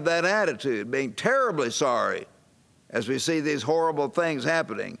to have that attitude, being terribly sorry as we see these horrible things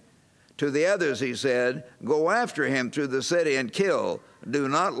happening. To the others, he said, go after him through the city and kill. Do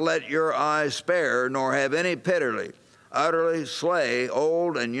not let your eyes spare, nor have any pity. Utterly slay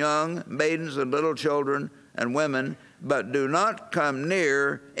old and young, maidens and little children and women, but do not come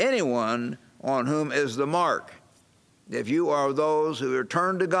near anyone on whom is the mark. If you are those who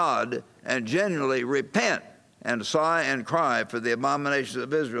return to God and genuinely repent and sigh and cry for the abominations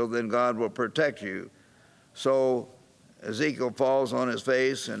of Israel, then God will protect you. So Ezekiel falls on his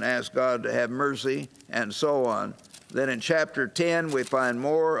face and asks God to have mercy, and so on. Then in chapter 10, we find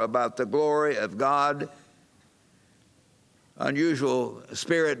more about the glory of God. Unusual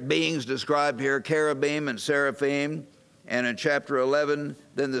spirit beings described here, cherubim and seraphim. And in chapter 11,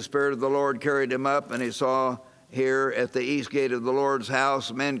 then the Spirit of the Lord carried him up, and he saw here at the east gate of the Lord's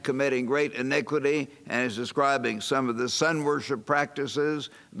house, men committing great iniquity, and is describing some of the sun worship practices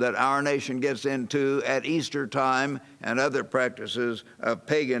that our nation gets into at Easter time and other practices of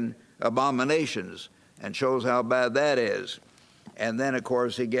pagan abominations, and shows how bad that is. And then, of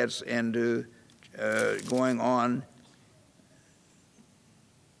course, he gets into going on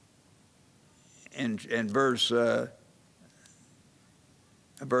in verse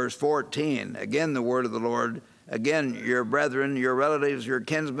 14. Again, the word of the Lord. Again, your brethren, your relatives, your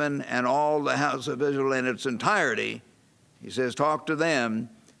kinsmen, and all the house of Israel in its entirety. He says, talk to them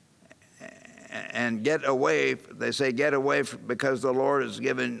and get away. They say, get away because the Lord has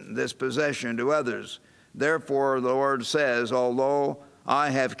given this possession to others. Therefore, the Lord says, although I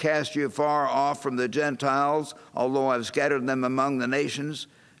have cast you far off from the Gentiles, although I've scattered them among the nations,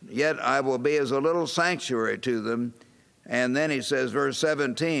 yet I will be as a little sanctuary to them. And then he says, verse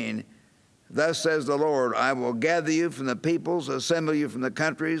 17, thus says the Lord, I will gather you from the peoples, assemble you from the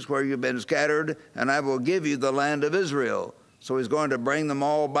countries where you've been scattered, and I will give you the land of Israel. So he's going to bring them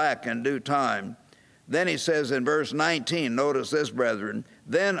all back in due time. Then he says in verse 19, notice this, brethren,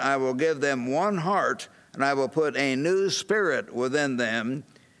 then I will give them one heart, and I will put a new spirit within them,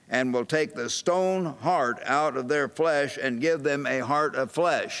 and will take the stone heart out of their flesh and give them a heart of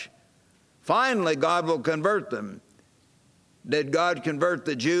flesh. Finally, God will convert them. Did God convert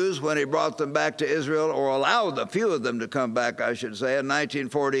the Jews when he brought them back to Israel, or allowed a few of them to come back, I should say, in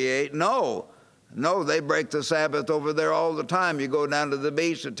 1948? No. No, they break the Sabbath over there all the time. You go down to the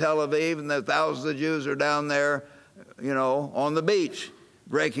beach to Tel Aviv, and the thousands of Jews are down there, you know, on the beach,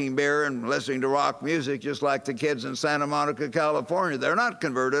 drinking beer and listening to rock music, just like the kids in Santa Monica, California. They're not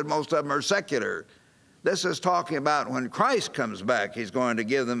converted. Most of them are secular. This is talking about when Christ comes back, he's going to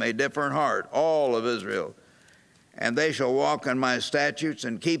give them a different heart, all of Israel. And they shall walk in my statutes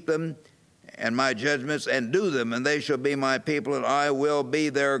and keep them, and my judgments and do them, and they shall be my people, and I will be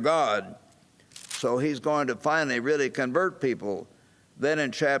their God. So he's going to finally really convert people. Then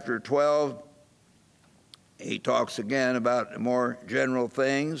in chapter 12, he talks again about more general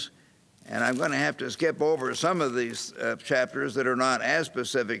things. And I'm going to have to skip over some of these chapters that are not as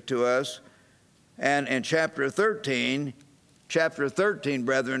specific to us. And in chapter 13,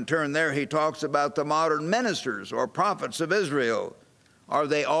 brethren, turn there, he talks about the modern ministers or prophets of Israel. Are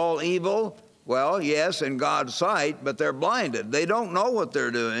they all evil? Well, yes, in God's sight, but they're blinded. They don't know what they're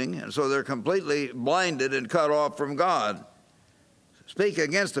doing, and so they're completely blinded and cut off from God. Speak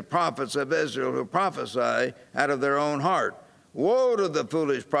against the prophets of Israel who prophesy out of their own heart. Woe to the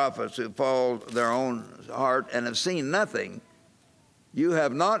foolish prophets who follow their own heart and have seen nothing. You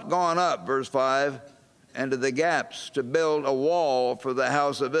have not gone up, verse 5, into the gaps to build a wall for the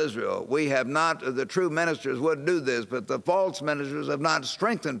house of Israel. We have not, the true ministers would do this, but the false ministers have not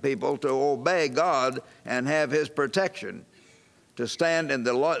strengthened people to obey God and have his protection, to stand in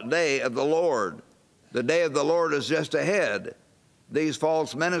the day of the Lord. The day of the Lord is just ahead. These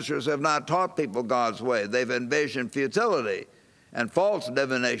false ministers have not taught people God's way. They've envisioned futility and false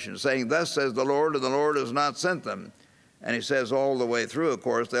divination, saying, thus says the Lord, and the Lord has not sent them. And he says all the way through, of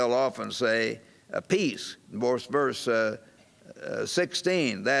course, they'll often say, peace. Verse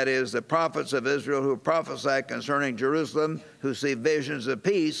 16, that is, the prophets of Israel who prophesy concerning Jerusalem, who see visions of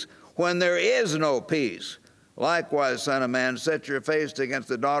peace when there is no peace. Likewise, son of man, set your face against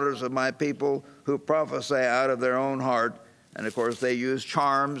the daughters of my people who prophesy out of their own heart. And of course, they use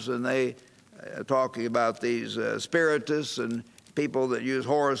charms, and they talking about these spiritists and people that use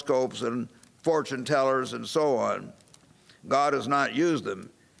horoscopes and fortune tellers and so on. God has not used them.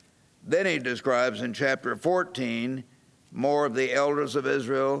 Then he describes in chapter 14 more of the elders of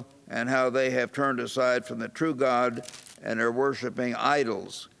Israel and how they have turned aside from the true God and are worshiping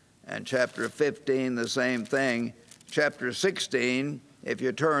idols. And chapter 15, the same thing. Chapter 16, if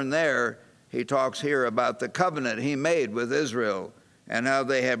you turn there, he talks here about the covenant he made with Israel and how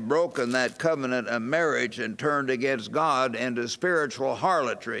they have broken that covenant of marriage and turned against God into spiritual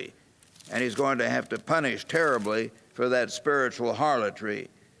harlotry. And he's going to have to punish terribly for that spiritual harlotry.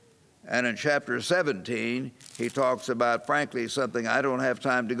 And in chapter 17, he talks about, frankly, something I don't have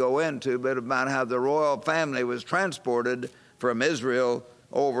time to go into, but about how the royal family was transported from Israel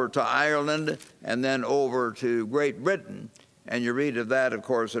over to Ireland and then over to Great Britain. And you read of that, of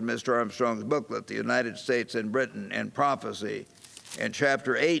course, in Mr. Armstrong's booklet, The United States and Britain in Prophecy. In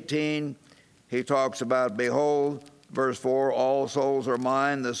chapter 18, he talks about, behold, verse 4, all souls are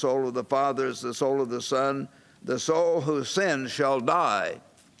mine, the soul of the Father is the soul of the Son, the soul who sins shall die.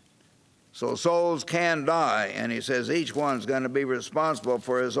 So souls can die, and he says each one's going to be responsible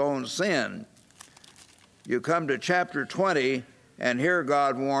for his own sin. You come to chapter 20, and here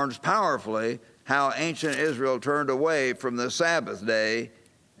God warns powerfully how ancient Israel turned away from the Sabbath day.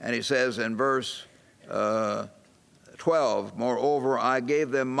 And he says in verse 12, moreover, I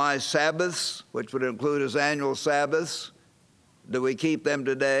gave them my Sabbaths, which would include his annual Sabbaths. Do we keep them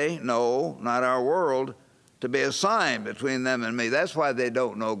today? No, not our world. To be a sign between them and me. That's why they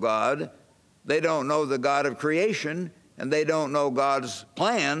don't know God. They don't know the God of creation, and they don't know God's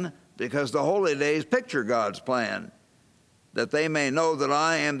plan, because the holy days picture God's plan, that they may know that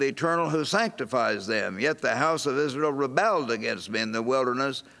I am the Eternal who sanctifies them. Yet the house of Israel rebelled against me in the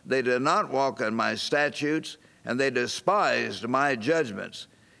wilderness. They did not walk in my statutes, and they despised my judgments,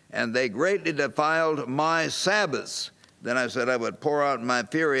 and they greatly defiled my Sabbaths. Then I said I would pour out my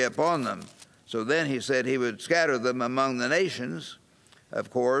fury upon them. So then he said he would scatter them among the nations,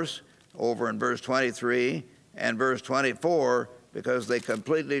 of course, over in verse 23 and verse 24, because they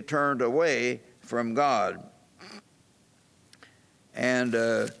completely turned away from God. And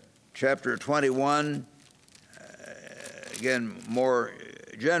chapter 21, again, more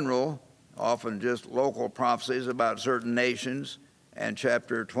general, often just local prophecies about certain nations, and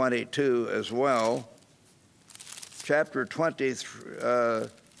chapter 22 as well. Chapter 23,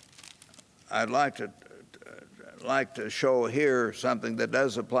 I'd like to show here something that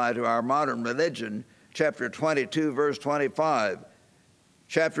does apply to our modern religion. Chapter 22, verse 25.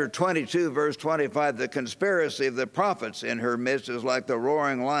 Chapter 22, verse 25, the conspiracy of the prophets in her midst is like the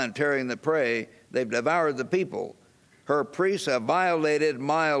roaring lion tearing the prey. They've devoured the people. Her priests have violated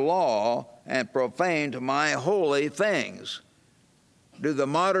my law and profaned my holy things. Do the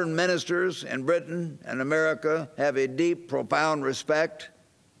modern ministers in Britain and America have a deep, profound respect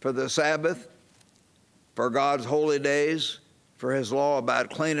for the Sabbath, for God's holy days, for his law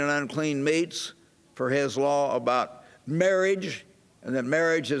about clean and unclean meats, for his law about marriage, and that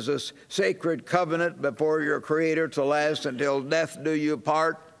marriage is a sacred covenant before your Creator to last until death do you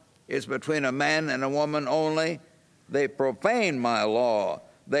part? It's between a man and a woman only. They profane my law.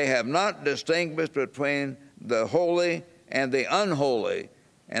 They have not distinguished between the holy and the unholy,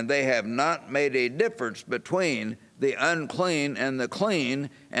 and they have not made a difference between the unclean and the clean,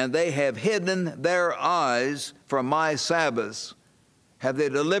 and they have hidden their eyes from my Sabbaths. Have they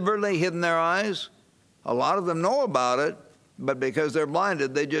deliberately hidden their eyes? A lot of them know about it, but because they're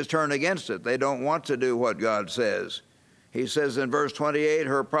blinded, they just turn against it. They don't want to do what God says. He says in verse 28,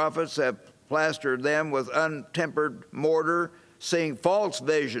 her prophets have plastered them with untempered mortar, seeing false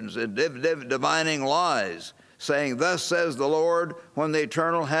visions and divining lies, saying, thus says the Lord, when the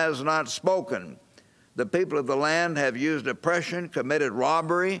Eternal has not spoken. The people of the land have used oppression, committed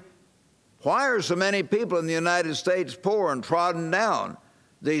robbery. Why are so many people in the United States poor and trodden down?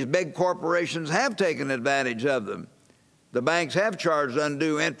 These big corporations have taken advantage of them. The banks have charged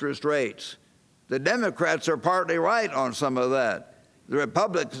undue interest rates. The Democrats are partly right on some of that. The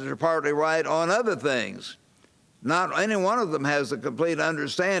Republicans are partly right on other things. Not any one of them has the complete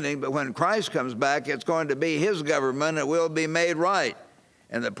understanding, but when Christ comes back, it's going to be his government. It will be made right,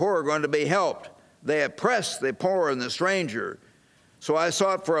 and the poor are going to be helped. They oppress the poor and the stranger. So I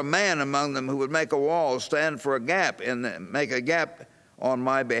sought for a man among them who would make a wall, stand for a gap, and make a gap on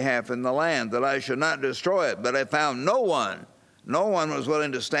my behalf in the land, that I should not destroy it. But I found no one. No one was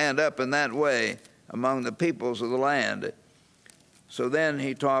willing to stand up in that way among the peoples of the land. So then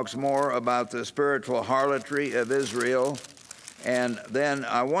he talks more about the spiritual harlotry of Israel. And then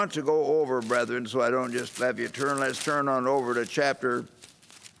I want to go over, brethren, so I don't just have you turn. Let's turn on over to chapter,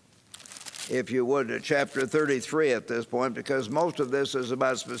 if you would, to chapter 33 at this point, because most of this is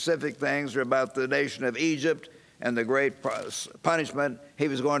about specific things, or about the nation of Egypt and the great punishment he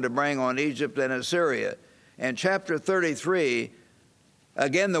was going to bring on Egypt and Assyria. And chapter 33,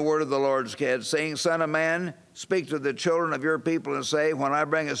 again the word of the Lord came, saying, Son of man, speak to the children of your people and say, when I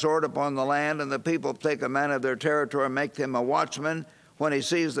bring a sword upon the land, and the people take a man of their territory and make him a watchman, when he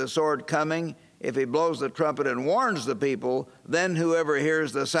sees the sword coming, if he blows the trumpet and warns the people, then whoever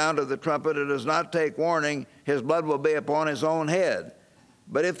hears the sound of the trumpet and does not take warning, his blood will be upon his own head.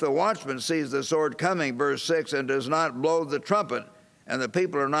 But if the watchman sees the sword coming, verse 6, and does not blow the trumpet, and the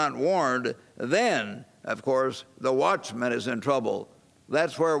people are not warned, then, of course, the watchman is in trouble.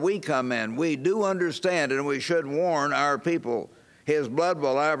 That's where we come in. We do understand, and we should warn our people. His blood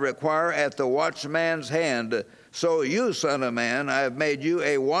will I require at the watchman's hand. So you, son of man, I have made you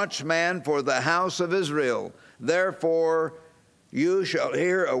a watchman for the house of Israel. Therefore, you shall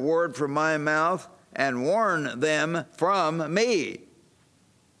hear a word from my mouth and warn them from me.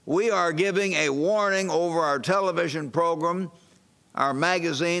 We are giving a warning over our television program, our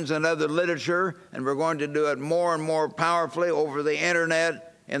magazines and other literature, and we're going to do it more and more powerfully over the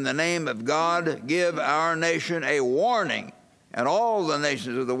internet. In the name of God, give our nation a warning. and all the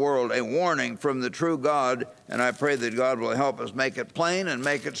nations of the world a warning from the true God, and I pray that God will help us make it plain and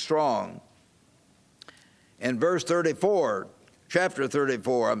make it strong. In verse 34, chapter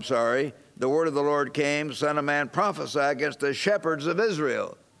 34, the word of the Lord came, Son of man, prophesy against the shepherds of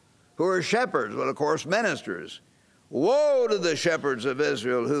Israel. Who are shepherds? Well, of course, ministers. Woe to the shepherds of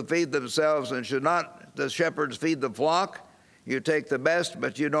Israel who feed themselves, and should not the shepherds feed the flock? You take the best,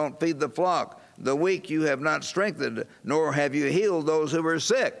 but you don't feed the flock. The weak you have not strengthened, nor have you healed those who are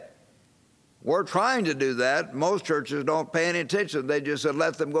sick. We're trying to do that. Most churches don't pay any attention. They just said,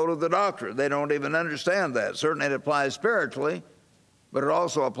 let them go to the doctor. They don't even understand that. Certainly it applies spiritually, but it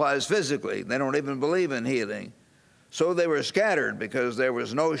also applies physically. They don't even believe in healing. So they were scattered because there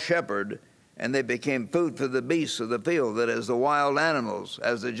was no shepherd, and they became food for the beasts of the field, that is, the wild animals,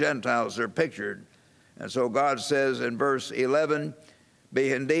 as the Gentiles are pictured. And so God says in verse 11,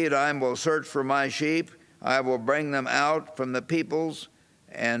 Be indeed, I will search for my sheep. I will bring them out from the peoples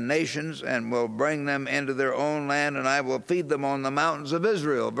and nations, and will bring them into their own land, and I will feed them on the mountains of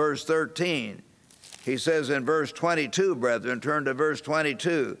Israel. Verse 13. He says in verse 22, brethren, turn to verse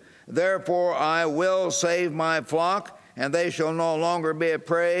 22, Therefore I will save my flock, and they shall no longer be a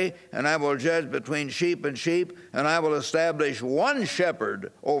prey, and I will judge between sheep, and I will establish one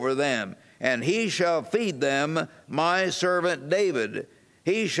shepherd over them, and he shall feed them, my servant David.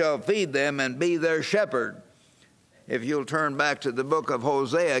 He shall feed them and be their shepherd. If you'll turn back to the book of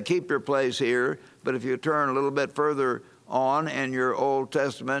Hosea, keep your place here, but if you turn a little bit further on in your Old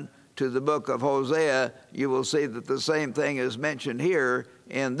Testament to the book of Hosea, you will see that the same thing is mentioned here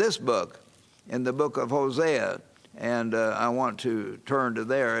in this book, in the book of Hosea. And I want to turn to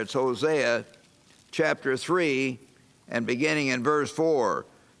there. It's Hosea chapter 3 and beginning in verse 4.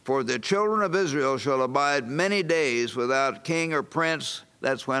 For the children of Israel shall abide many days without king or prince.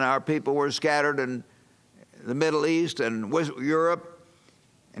 That's when our people were scattered in the Middle East and Europe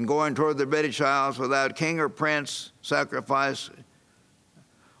and going toward the British Isles, without king or prince, sacrifice,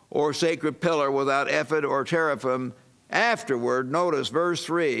 or sacred pillar, without ephod or teraphim. Afterward, notice verse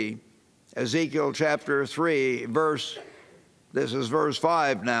 3, Ezekiel chapter 3, this is verse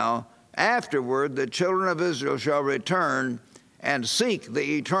 5 now. Afterward, the children of Israel shall return and seek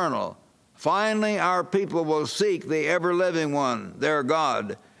the eternal. Finally, our people will seek the ever-living one, their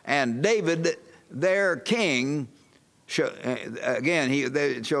God, and David, their king.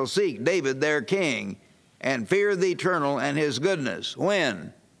 They shall seek David, their king, and fear the eternal and his goodness.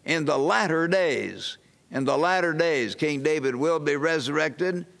 When? In the latter days. In the latter days, King David will be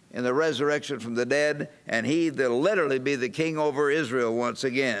resurrected in the resurrection from the dead, and he will literally be the king over Israel once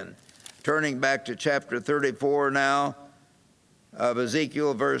again. Turning back to chapter 34 now of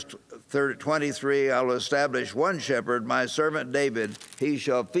Ezekiel, verse 23, I will establish one shepherd, my servant David. He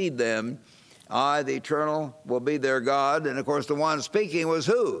shall feed them. I, the Eternal, will be their God. And, of course, the one speaking was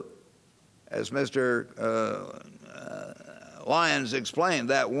who? As Mr. Lyons explained,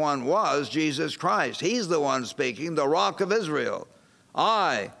 that one was Jesus Christ. He's the one speaking, the Rock of Israel.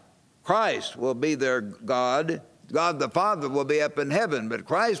 I, Christ, will be their God. God the Father will be up in heaven, but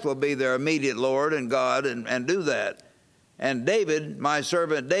Christ will be their immediate Lord and God and do that. And David, my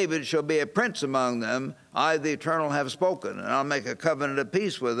servant David, shall be a prince among them. I, the Eternal, have spoken, and I'll make a covenant of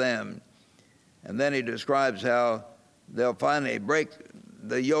peace with them. And then he describes how they'll finally break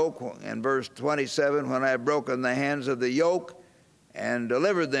the yoke in verse 27, when I have broken the hands of the yoke and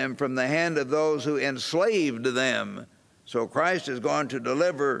delivered them from the hand of those who enslaved them. So Christ is going to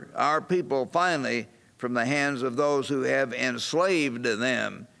deliver our people finally from the hands of those who have enslaved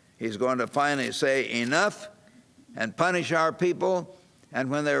them. He's going to finally say enough and punish our people, and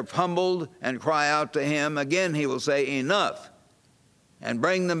when they're humbled and cry out to him, again he will say enough and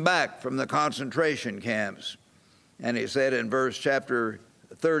bring them back from the concentration camps. And he said in chapter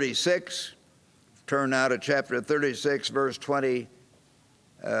 36, turn now to chapter 36, verse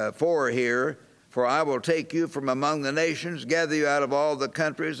 24 here, for I will take you from among the nations, gather you out of all the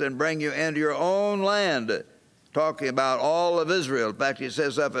countries, and bring you into your own land, talking about all of Israel. In fact, he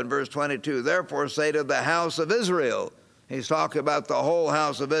says up in verse 22, therefore say to the house of Israel, he's talking about the whole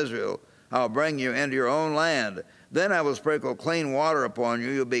house of Israel, I'll bring you into your own land. Then I will sprinkle clean water upon you.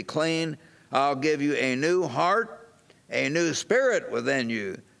 You'll be clean. I'll give you a new heart, a new spirit within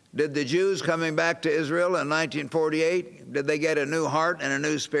you. Did the Jews coming back to Israel in 1948, did they get a new heart and a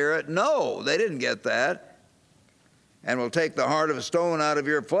new spirit? No, they didn't get that. And will take the heart of stone out of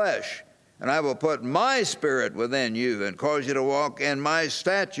your flesh, and I will put my spirit within you and cause you to walk in my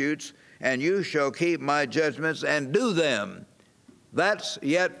statutes, and you shall keep my judgments and do them. That's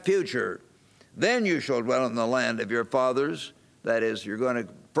yet future. Then you shall dwell in the land of your fathers. That is, you're going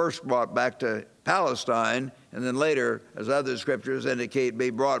to first brought back to Palestine and then later, as other scriptures indicate, be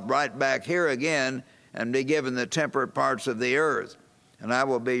brought right back here again and be given the temperate parts of the earth. And I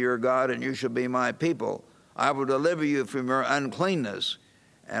will be your God, and you shall be my people. I will deliver you from your uncleanness,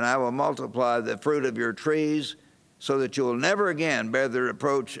 and I will multiply the fruit of your trees, so that you will never again bear the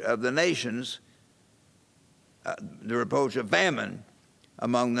reproach of the nations, the reproach of famine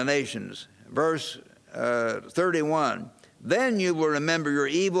among the nations. Verse 31, then you will remember your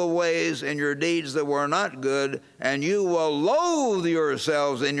evil ways and your deeds that were not good, and you will loathe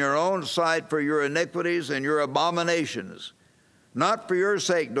yourselves in your own sight for your iniquities and your abominations. Not for your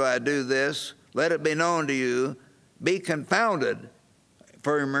sake do I do this. Let it be known to you. Be confounded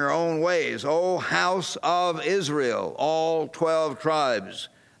from your own ways, O house of Israel, all 12 tribes.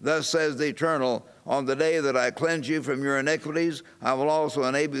 Thus says the Eternal, on the day that I cleanse you from your iniquities, I will also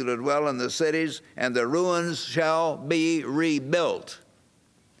enable you to dwell in the cities, and the ruins shall be rebuilt.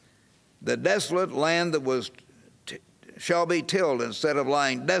 The desolate land that was shall be tilled instead of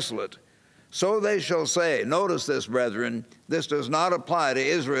lying desolate. So they shall say, notice this, brethren, this does not apply to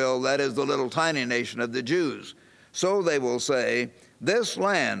Israel, that is the little tiny nation of the Jews. So they will say, this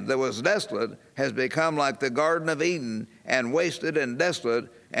land that was desolate has become like the Garden of Eden, and wasted and desolate,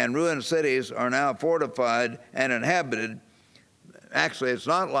 and ruined cities are now fortified and inhabited. Actually, it's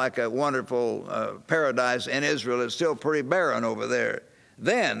not like a wonderful paradise in Israel. It's still pretty barren over there.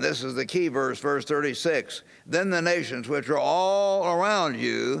 Then, this is the key verse, verse 36, then the nations which are all around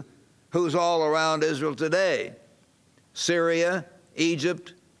you, who's all around Israel today? Syria,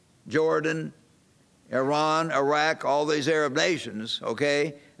 Egypt, Jordan, Iran, Iraq, all these Arab nations,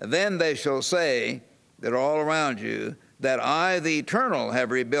 okay? Then they shall say that are all around you, that I, the Eternal,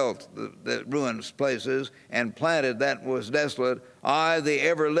 have rebuilt the ruined places and planted that was desolate. I, the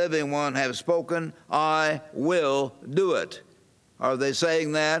ever-living one, have spoken. I will do it. Are they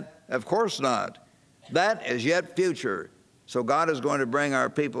saying that? Of course not. That is yet future. So God is going to bring our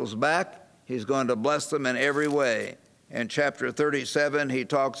peoples back. He's going to bless them in every way. In chapter 37, he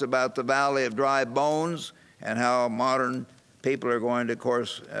talks about the valley of dry bones and how modern people are going to, of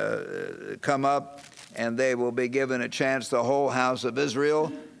course, come up, and they will be given a chance, the whole house of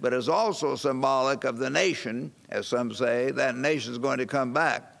Israel, but is also symbolic of the nation, as some say. That nation is going to come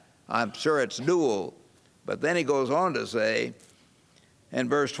back. I'm sure it's dual. But then he goes on to say, in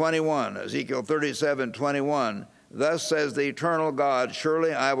verse 21, Ezekiel 37:21, thus says the eternal God,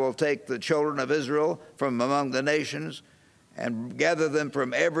 surely I will take the children of Israel from among the nations and gather them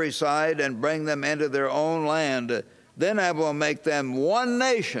from every side and bring them into their own land. Then I will make them one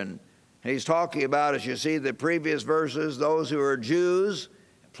nation. He's talking about, as you see the previous verses, those who are Jews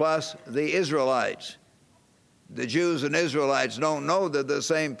plus the Israelites. The Jews and Israelites don't know that they're the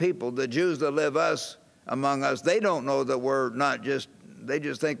same people. The Jews that live among us, they don't know that we're not just, they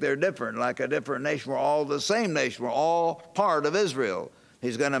just think they're different, like a different nation. We're all the same nation. We're all part of Israel.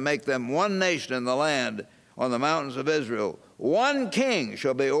 He's going to make them one nation in the land on the mountains of Israel. One king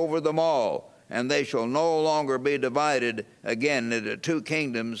shall be over them all, and they shall no longer be divided again into two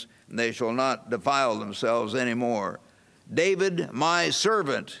kingdoms, and they shall not defile themselves anymore. David, my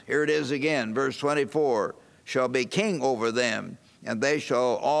servant, here it is again, verse 24, shall be king over them, and they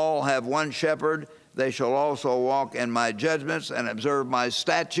shall all have one shepherd. They shall also walk in my judgments and observe my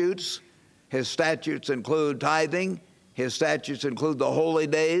statutes. His statutes include tithing. His statutes include the holy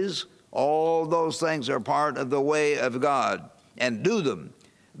days. All those things are part of the way of God, and do them.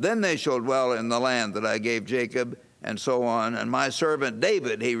 Then they shall dwell in the land that I gave Jacob, and so on. And my servant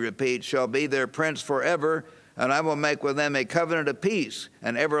David, he repeats, shall be their prince forever, and I will make with them a covenant of peace,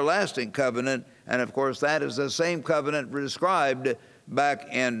 an everlasting covenant. And of course, that is the same covenant described back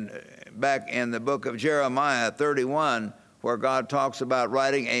in the book of Jeremiah 31, where God talks about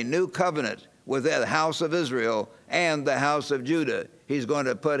writing a new covenant with the house of Israel and the house of Judah. He's going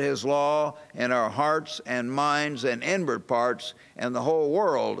to put his law in our hearts and minds and inward parts, and the whole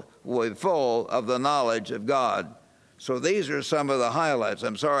world will be full of the knowledge of God. So these are some of the highlights.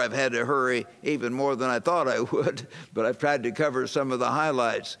 I'm sorry I've had to hurry even more than I thought I would, but I've tried to cover some of the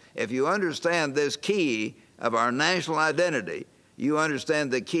highlights. If you understand this key of our national identity, you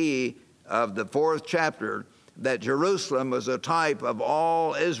understand the key of the 4th chapter, that Jerusalem was a type of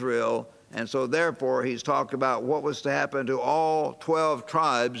all Israel, and so therefore he's talked about what was to happen to all 12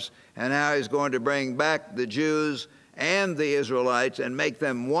 tribes and how he's going to bring back the Jews and the Israelites and make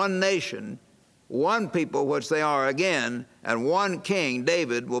them one nation, one people, which they are again, and one king,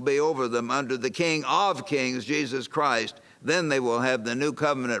 David, will be over them under the King of Kings, Jesus Christ. Then they will have the new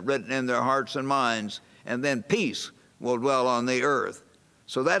covenant written in their hearts and minds, and then peace will dwell on the earth.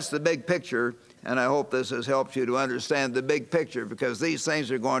 So that's the big picture. And I hope this has helped you to understand the big picture, because these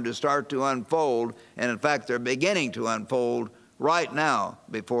things are going to start to unfold, and in fact they're beginning to unfold right now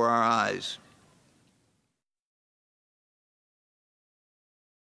before our eyes.